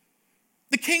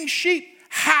 The king's sheep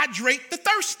hydrate the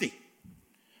thirsty.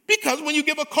 Because when you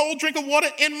give a cold drink of water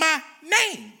in my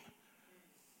name,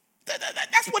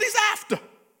 that's what he's after.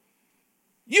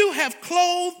 You have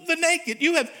clothed the naked.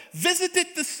 You have visited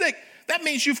the sick. That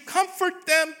means you've comforted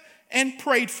them and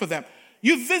prayed for them.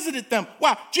 You've visited them.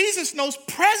 Wow, Jesus knows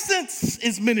presence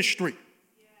is ministry.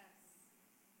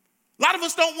 A lot of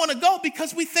us don't want to go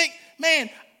because we think, man,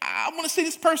 I want to see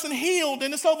this person healed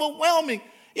and it's overwhelming.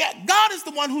 Yeah, God is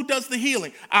the one who does the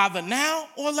healing, either now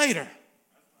or later.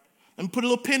 Let me put a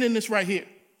little pin in this right here.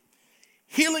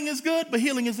 Healing is good, but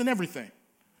healing isn't everything.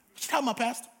 Just tell my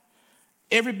pastor.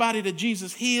 Everybody that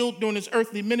Jesus healed during his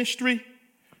earthly ministry,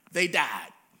 they died.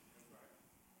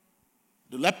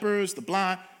 The lepers, the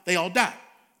blind, they all died.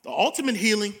 The ultimate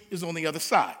healing is on the other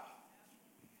side.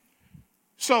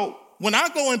 So when I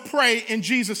go and pray in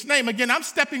Jesus' name, again, I'm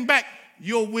stepping back.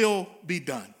 Your will be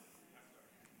done.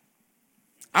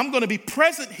 I'm going to be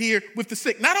present here with the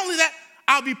sick. Not only that,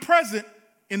 I'll be present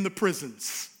in the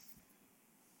prisons.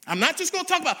 I'm not just going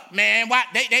to talk about, man, why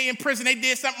they in prison, they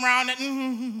did something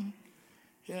wrong.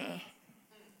 Yeah.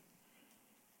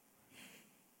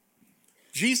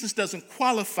 Jesus doesn't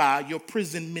qualify your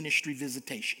prison ministry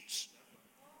visitations.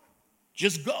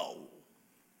 Just go.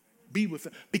 Be with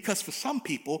them. Because for some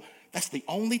people, that's the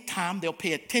only time they'll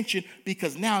pay attention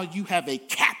because now you have a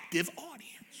captive audience.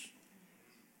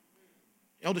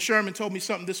 Elder Sherman told me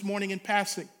something this morning in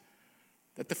passing,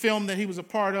 that the film that he was a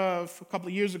part of a couple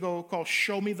of years ago called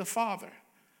Show Me the Father,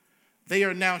 they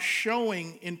are now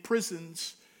showing in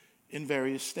prisons in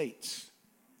various states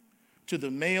to the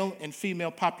male and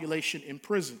female population in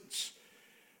prisons.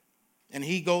 And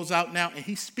he goes out now and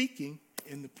he's speaking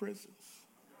in the prisons.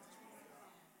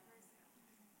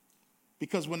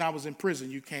 Because when I was in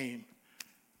prison, you came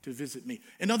to visit me.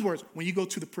 In other words, when you go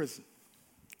to the prison,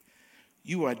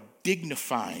 you are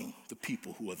dignifying the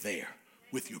people who are there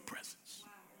with your presence.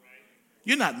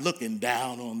 You're not looking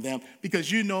down on them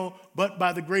because you know, but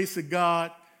by the grace of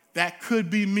God, that could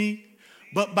be me.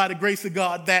 But by the grace of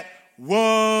God, that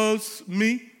was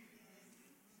me.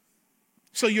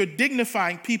 So you're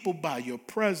dignifying people by your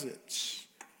presence.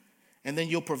 And then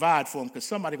you'll provide for them because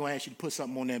somebody's going to ask you to put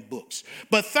something on their books.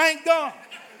 But thank God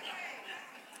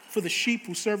for the sheep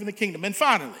who serve in the kingdom. And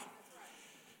finally,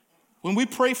 when we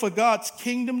pray for God's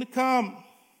kingdom to come,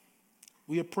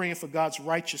 we are praying for God's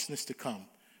righteousness to come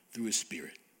through his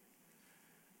Spirit.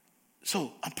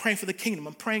 So I'm praying for the kingdom.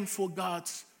 I'm praying for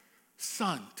God's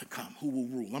Son to come who will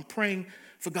rule. I'm praying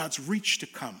for God's reach to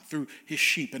come through his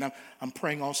sheep. And I'm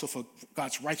praying also for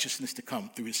God's righteousness to come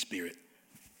through his Spirit.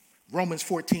 Romans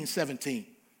 14:17,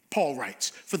 Paul writes,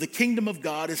 for the kingdom of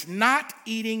God is not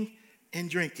eating and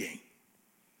drinking,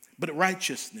 but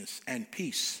righteousness and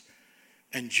peace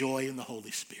and joy in the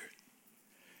Holy Spirit.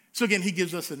 So again, he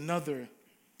gives us another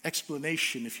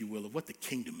explanation, if you will, of what the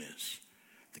kingdom is.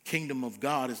 The kingdom of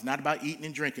God is not about eating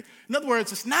and drinking. In other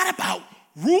words, it's not about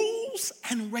rules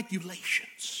and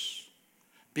regulations.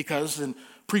 Because in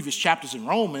previous chapters in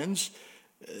Romans,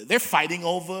 they're fighting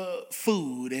over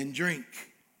food and drink.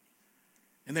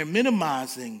 And they're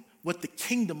minimizing what the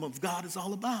kingdom of God is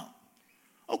all about.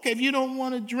 Okay, if you don't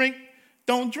want to drink,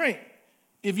 don't drink.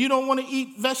 If you don't want to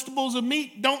eat vegetables or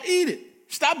meat, don't eat it.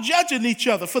 Stop judging each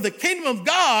other. For the kingdom of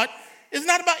God is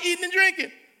not about eating and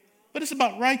drinking, but it's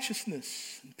about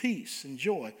righteousness and peace and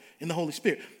joy in the Holy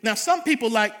Spirit. Now, some people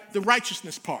like the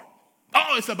righteousness part.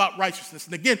 Oh, it's about righteousness.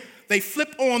 And again, they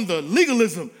flip on the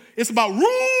legalism. It's about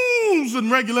rules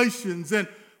and regulations. And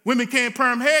women can't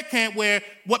perm hair, can't wear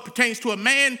what pertains to a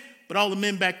man, but all the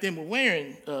men back then were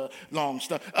wearing long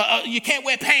stuff. You can't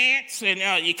wear pants,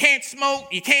 and you can't smoke,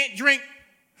 you can't drink.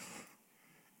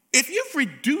 If you've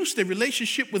reduced a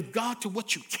relationship with God to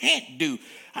what you can't do,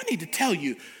 I need to tell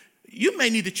you, you may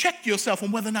need to check yourself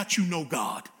on whether or not you know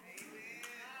God.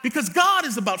 Because God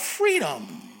is about freedom,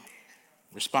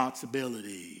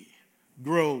 responsibility,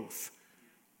 growth,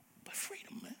 but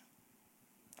freedom, man.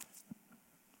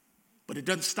 But it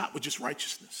doesn't stop with just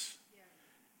righteousness.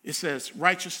 It says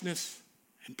righteousness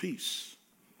and peace.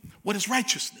 What is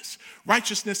righteousness?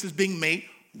 Righteousness is being made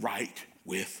right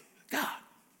with God.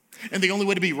 And the only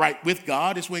way to be right with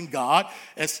God is when God,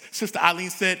 as Sister Eileen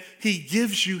said, he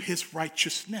gives you his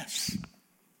righteousness.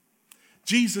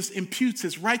 Jesus imputes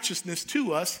his righteousness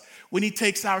to us when he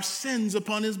takes our sins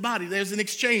upon his body. There's an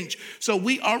exchange. So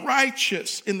we are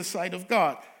righteous in the sight of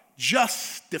God,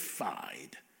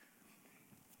 justified.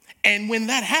 And when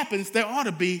that happens, there ought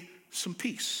to be some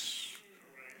peace.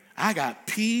 I got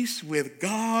peace with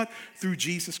God through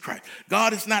Jesus Christ.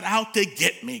 God is not out to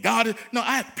get me. I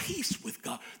have peace with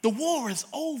God. The war is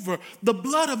over. The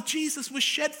blood of Jesus was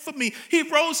shed for me. He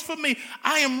rose for me.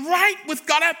 I am right with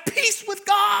God. I have peace with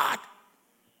God.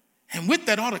 And with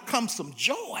that ought to come some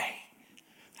joy.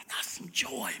 I got some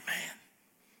joy, man.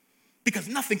 Because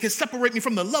nothing can separate me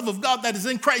from the love of God that is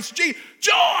in Christ Jesus.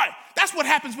 Joy! That's what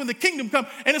happens when the kingdom comes.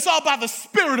 And it's all by the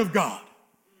Spirit of God.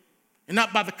 And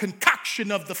not by the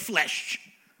concoction of the flesh.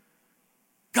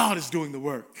 God is doing the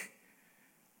work.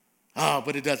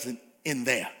 But it doesn't end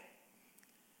there.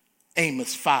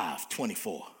 Amos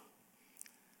 5:24.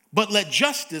 But let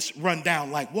justice run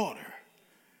down like water,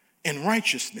 and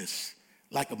righteousness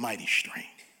like a mighty stream.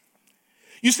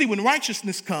 You see, when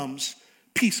righteousness comes,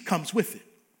 peace comes with it.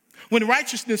 When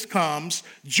righteousness comes,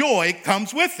 joy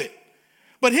comes with it.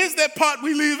 But here's that part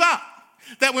we leave out.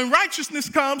 That when righteousness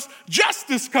comes,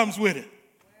 justice comes with it.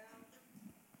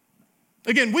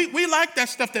 Again, we like that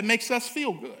stuff that makes us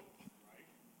feel good.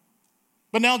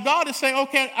 But now God is saying,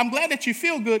 okay, I'm glad that you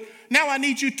feel good. Now I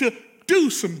need you to do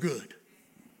some good.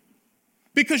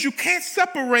 Because you can't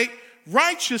separate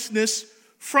righteousness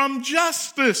from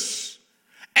justice.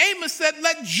 Amos said,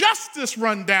 let justice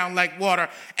run down like water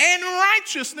and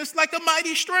righteousness like a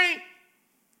mighty stream.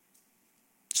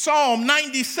 Psalm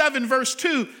 97 verse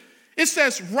 2, it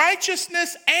says,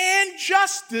 righteousness and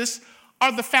justice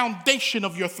are the foundation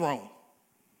of your throne.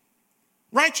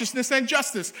 Righteousness and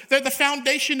justice, they're the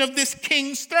foundation of this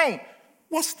king's throne.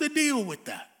 What's the deal with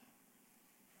that?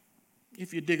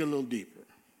 If you dig a little deeper.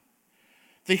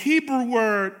 The Hebrew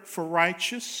word for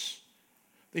righteous,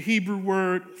 the Hebrew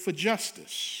word for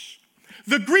justice.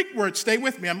 The Greek word, stay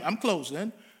with me, I'm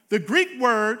closing. The Greek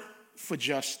word for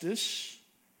justice,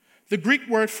 the Greek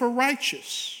word for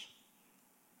righteous.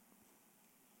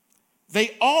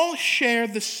 They all share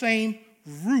the same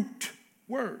root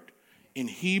word in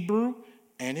Hebrew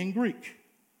and in Greek.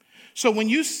 So when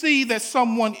you see that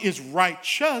someone is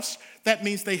righteous, that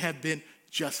means they have been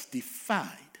justified.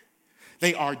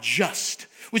 They are just,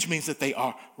 which means that they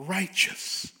are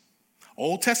righteous.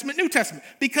 Old Testament, New Testament,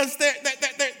 because they're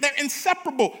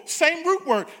inseparable. Same root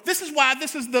word. This is why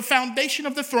this is the foundation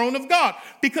of the throne of God.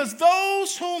 Because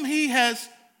those whom he has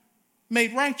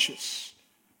made righteous,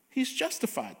 he's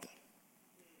justified them.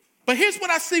 But here's what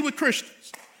I see with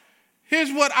Christians.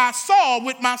 Here's what I saw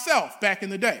with myself back in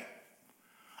the day.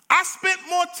 I spent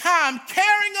more time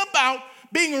caring about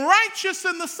being righteous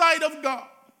in the sight of God,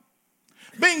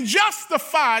 being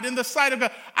justified in the sight of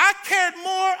God. I cared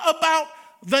more about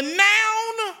the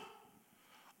noun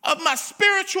of my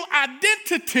spiritual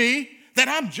identity that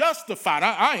I'm justified.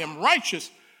 I am righteous.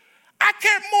 I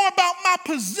cared more about my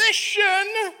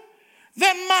position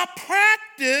than my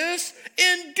practice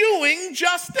in doing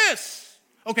justice.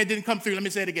 Okay, didn't come through. Let me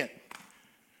say it again.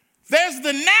 There's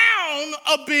the noun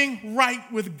of being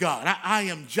right with God. I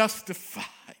am justified.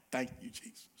 Thank you,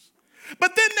 Jesus.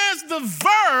 But then there's the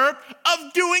verb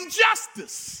of doing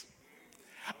justice.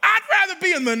 I'd rather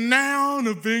be in the noun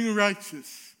of being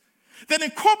righteous than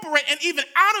incorporate and even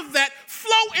out of that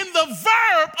flow in the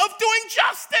verb of doing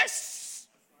justice.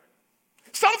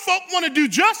 Some folk want to do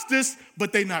justice,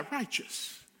 but they're not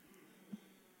righteous.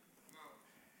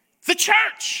 The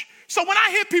church. So when I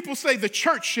hear people say the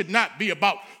church should not be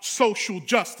about social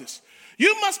justice,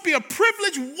 you must be a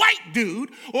privileged white dude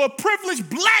or a privileged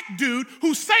black dude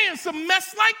who's saying some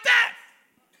mess like that.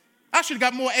 I should have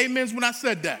got more amens when I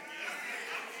said that.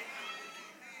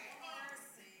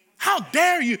 How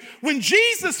dare you? When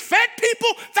Jesus fed people,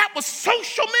 that was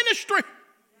social ministry.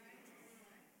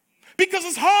 Because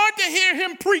it's hard to hear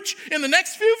him preach in the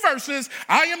next few verses,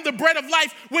 I am the bread of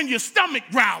life, when your stomach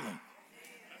growling.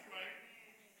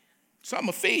 So I'm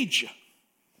going to feed you.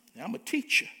 I'm going to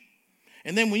teach you.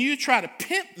 And then when you try to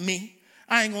pimp me,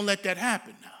 I ain't going to let that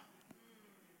happen now.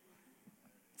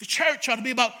 The church ought to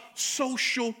be about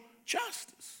social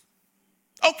justice.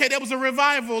 Okay, there was a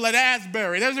revival at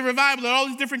Asbury. There's a revival at all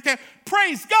these different camps.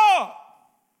 Praise God.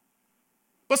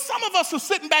 But some of us are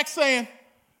sitting back saying,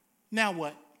 now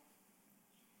what?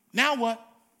 Now what?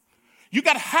 You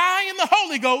got high in the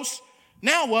Holy Ghost.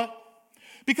 Now what?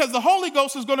 Because the Holy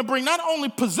Ghost is going to bring not only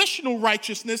positional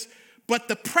righteousness, but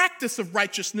the practice of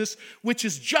righteousness, which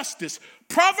is justice.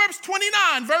 Proverbs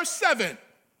 29, verse 7.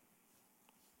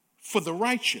 For the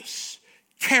righteous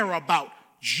care about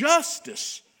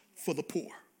justice for the poor.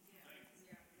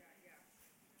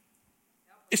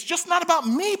 It's just not about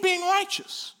me being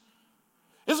righteous.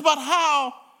 It's about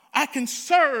how I can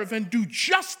serve and do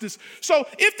justice. So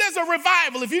if there's a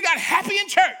revival, if you got happy in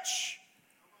church,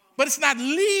 but it's not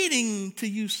leading to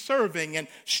you serving and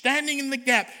standing in the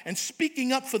gap and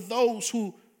speaking up for those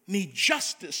who need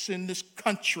justice in this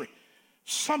country,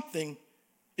 something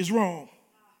is wrong.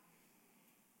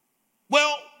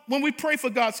 Well, when we pray for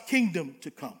God's kingdom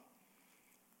to come,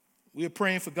 we are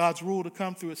praying for God's rule to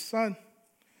come through his son.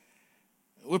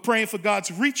 We're praying for God's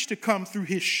reach to come through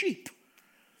his sheep.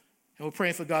 And we're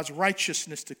praying for God's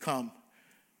righteousness to come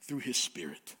through his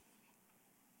spirit.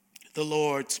 The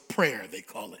Lord's Prayer, they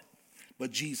call it.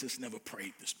 But Jesus never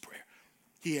prayed this prayer.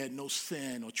 He had no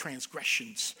sin or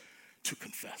transgressions to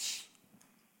confess.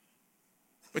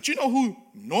 But you know who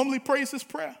normally prays this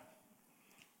prayer?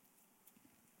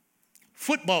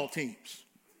 Football teams.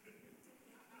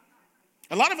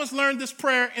 A lot of us learned this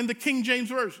prayer in the King James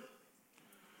Version.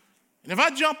 And if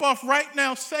I jump off right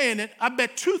now saying it, I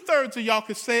bet 2/3 of y'all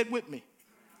could say it with me.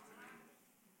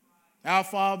 Our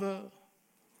Father,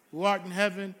 who art in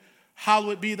heaven,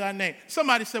 hallowed be thy name.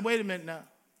 Somebody said, wait a minute now.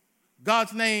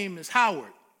 God's name is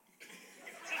Howard.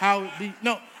 Hallowed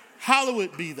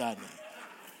be thy name.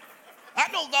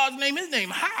 I know God's name, his name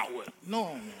Howard.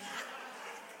 No.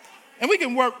 And we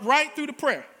can work right through the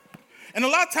prayer. And a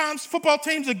lot of times football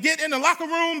teams will get in the locker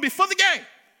room before the game,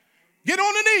 get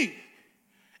on the knee,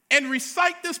 and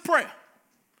recite this prayer,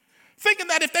 thinking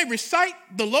that if they recite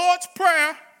the Lord's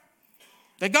Prayer,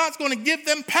 that God's going to give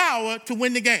them power to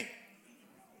win the game.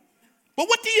 But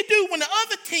what do you do when the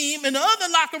other team in the other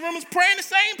locker room is praying the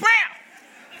same prayer?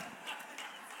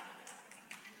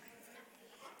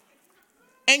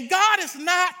 And God is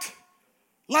not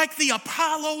like the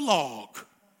Apollo log.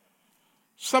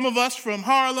 Some of us from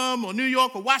Harlem or New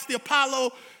York will watch the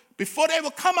Apollo. Before they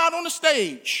will come out on the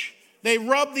stage, they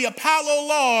rub the Apollo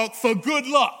log for good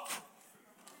luck.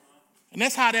 And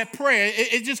that's how that prayer,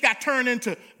 it just got turned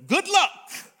into good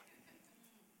luck.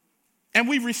 And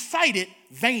we recite it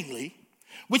vainly,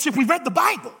 which if we read the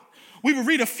Bible, we would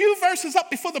read a few verses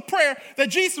up before the prayer that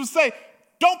Jesus would say,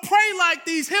 don't pray like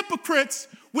these hypocrites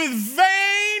with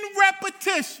vain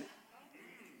repetition.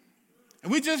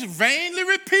 And we just vainly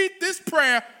repeat this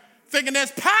prayer thinking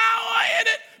there's power in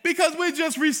it because we're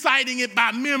just reciting it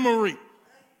by memory.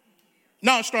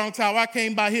 No, Strong Tower, I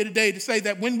came by here today to say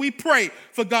that when we pray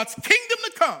for God's kingdom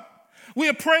to come, we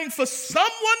are praying for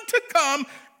someone to come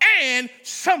and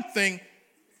something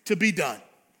to be done.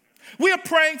 We are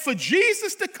praying for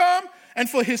Jesus to come and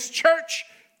for his church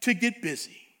to get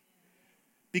busy.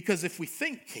 Because if we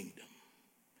think kingdom,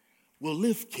 we'll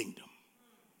live kingdom.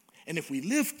 And if we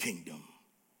live kingdom,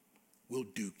 we'll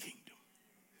do kingdom.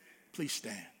 Please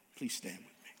stand. Please stand with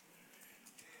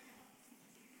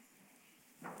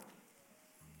me.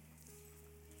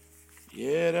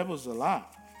 Yeah, that was a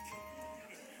lot.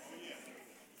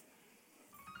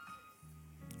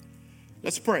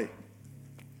 Let's pray.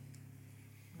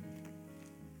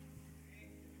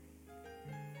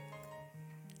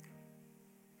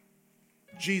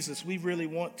 Jesus, we really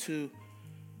want to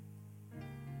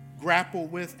grapple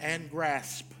with and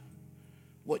grasp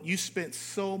what you spent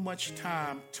so much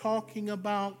time talking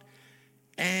about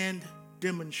and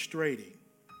demonstrating.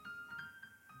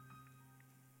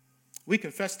 We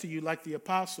confess to you like the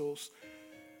apostles,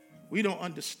 we don't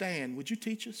understand. Would you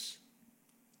teach us?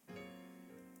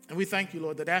 And we thank you,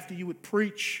 Lord, that after you would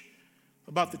preach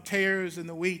about the tares and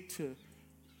the wheat to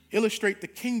illustrate the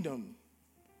kingdom,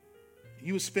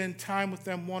 you would spend time with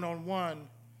them one-on-one,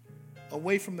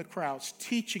 away from the crowds,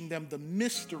 teaching them the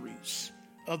mysteries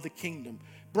of the kingdom,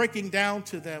 breaking down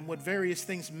to them what various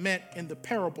things meant in the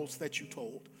parables that you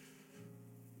told.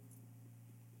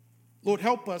 Lord,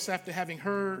 help us after having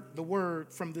heard the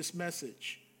word from this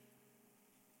message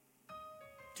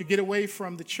to get away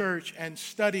from the church and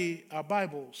study our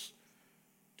Bibles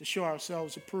to show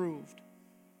ourselves approved.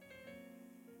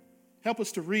 Help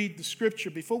us to read the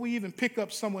scripture before we even pick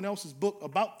up someone else's book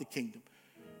about the kingdom.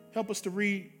 Help us to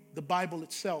read the Bible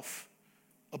itself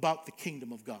about the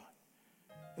kingdom of God.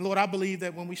 And Lord, I believe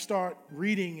that when we start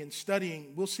reading and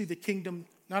studying, we'll see the kingdom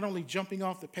not only jumping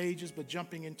off the pages, but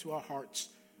jumping into our hearts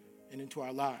and into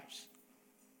our lives.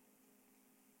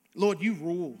 Lord, you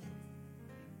rule.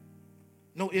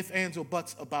 No ifs, ands, or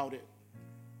buts about it.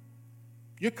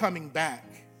 You're coming back.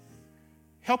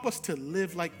 Help us to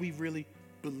live like we really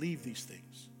believe these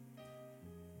things.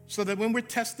 So that when we're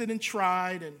tested and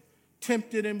tried and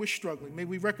tempted and we're struggling, may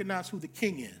we recognize who the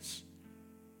King is.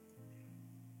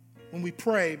 When we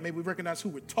pray, may we recognize who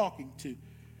we're talking to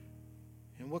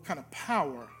and what kind of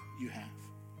power you have.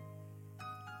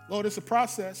 Lord, it's a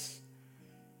process.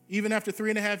 Even after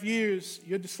 3.5 years,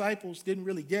 your disciples didn't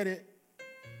really get it.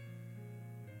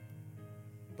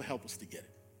 But help us to get it.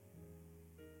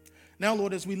 Now,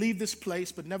 Lord, as we leave this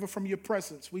place, but never from your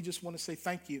presence, we just want to say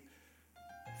thank you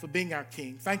for being our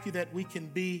King. Thank you that we can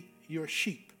be your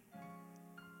sheep.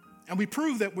 And we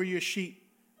prove that we're your sheep,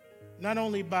 not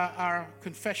only by our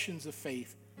confessions of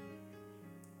faith,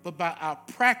 but by our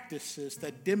practices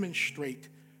that demonstrate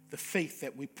the faith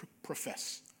that we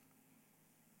profess.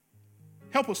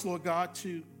 Help us, Lord God,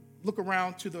 to look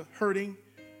around to the hurting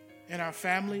in our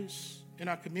families, in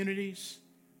our communities,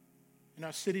 in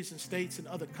our cities and states and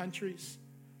other countries,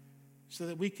 so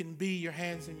that we can be your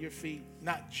hands and your feet,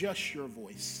 not just your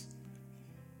voice.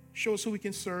 Show us who we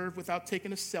can serve without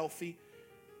taking a selfie.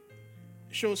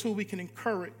 Show us who we can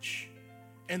encourage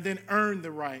and then earn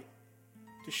the right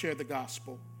to share the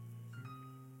gospel.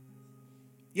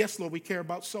 Yes, Lord, we care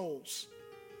about souls,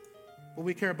 but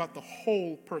we care about the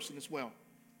whole person as well.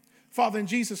 Father, in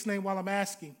Jesus' name, while I'm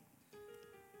asking,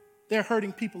 there are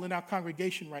hurting people in our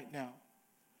congregation right now.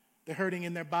 They're hurting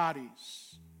in their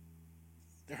bodies.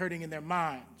 They're hurting in their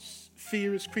minds.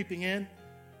 Fear is creeping in.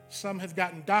 Some have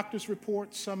gotten doctor's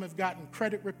reports. Some have gotten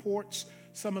credit reports.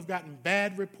 Some have gotten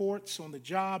bad reports on the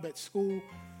job, at school.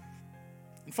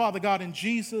 And Father God, in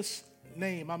Jesus'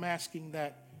 name, I'm asking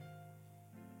that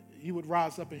you would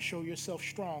rise up and show yourself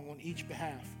strong on each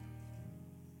behalf.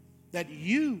 That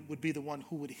you would be the one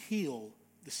who would heal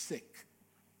the sick.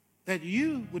 That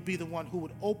you would be the one who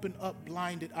would open up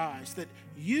blinded eyes. That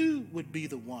you would be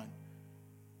the one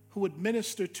who would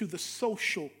minister to the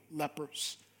social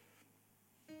lepers.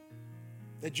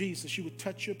 That Jesus, you would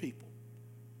touch your people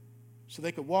so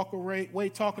they could walk away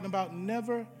talking about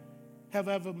never have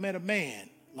I ever met a man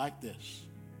like this.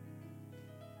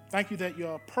 Thank you that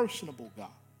you're a personable God.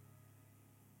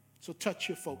 So touch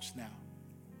your folks now.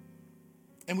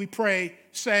 And we pray,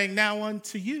 saying, now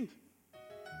unto you,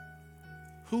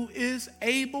 who is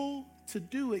able to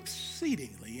do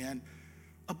exceedingly and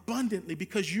abundantly,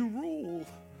 because you rule.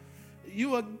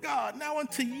 You are God. Now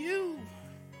unto you,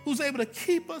 who's able to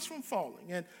keep us from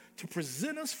falling and to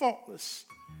present us faultless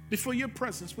before your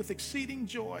presence with exceeding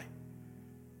joy,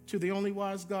 to the only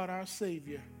wise God, our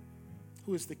Savior,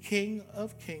 who is the King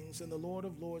of kings and the Lord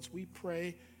of lords, we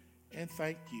pray and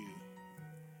thank you.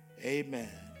 Amen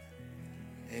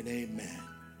and amen.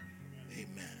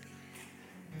 Amen.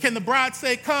 Can the bride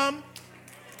say come?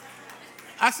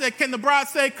 I said, can the bride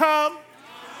say come?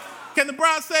 Can the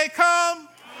bride say come?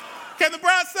 Can the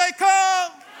bride say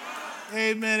come?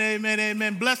 Amen, amen,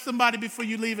 amen. Bless somebody before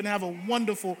you leave and have a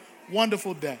wonderful,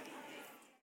 wonderful day.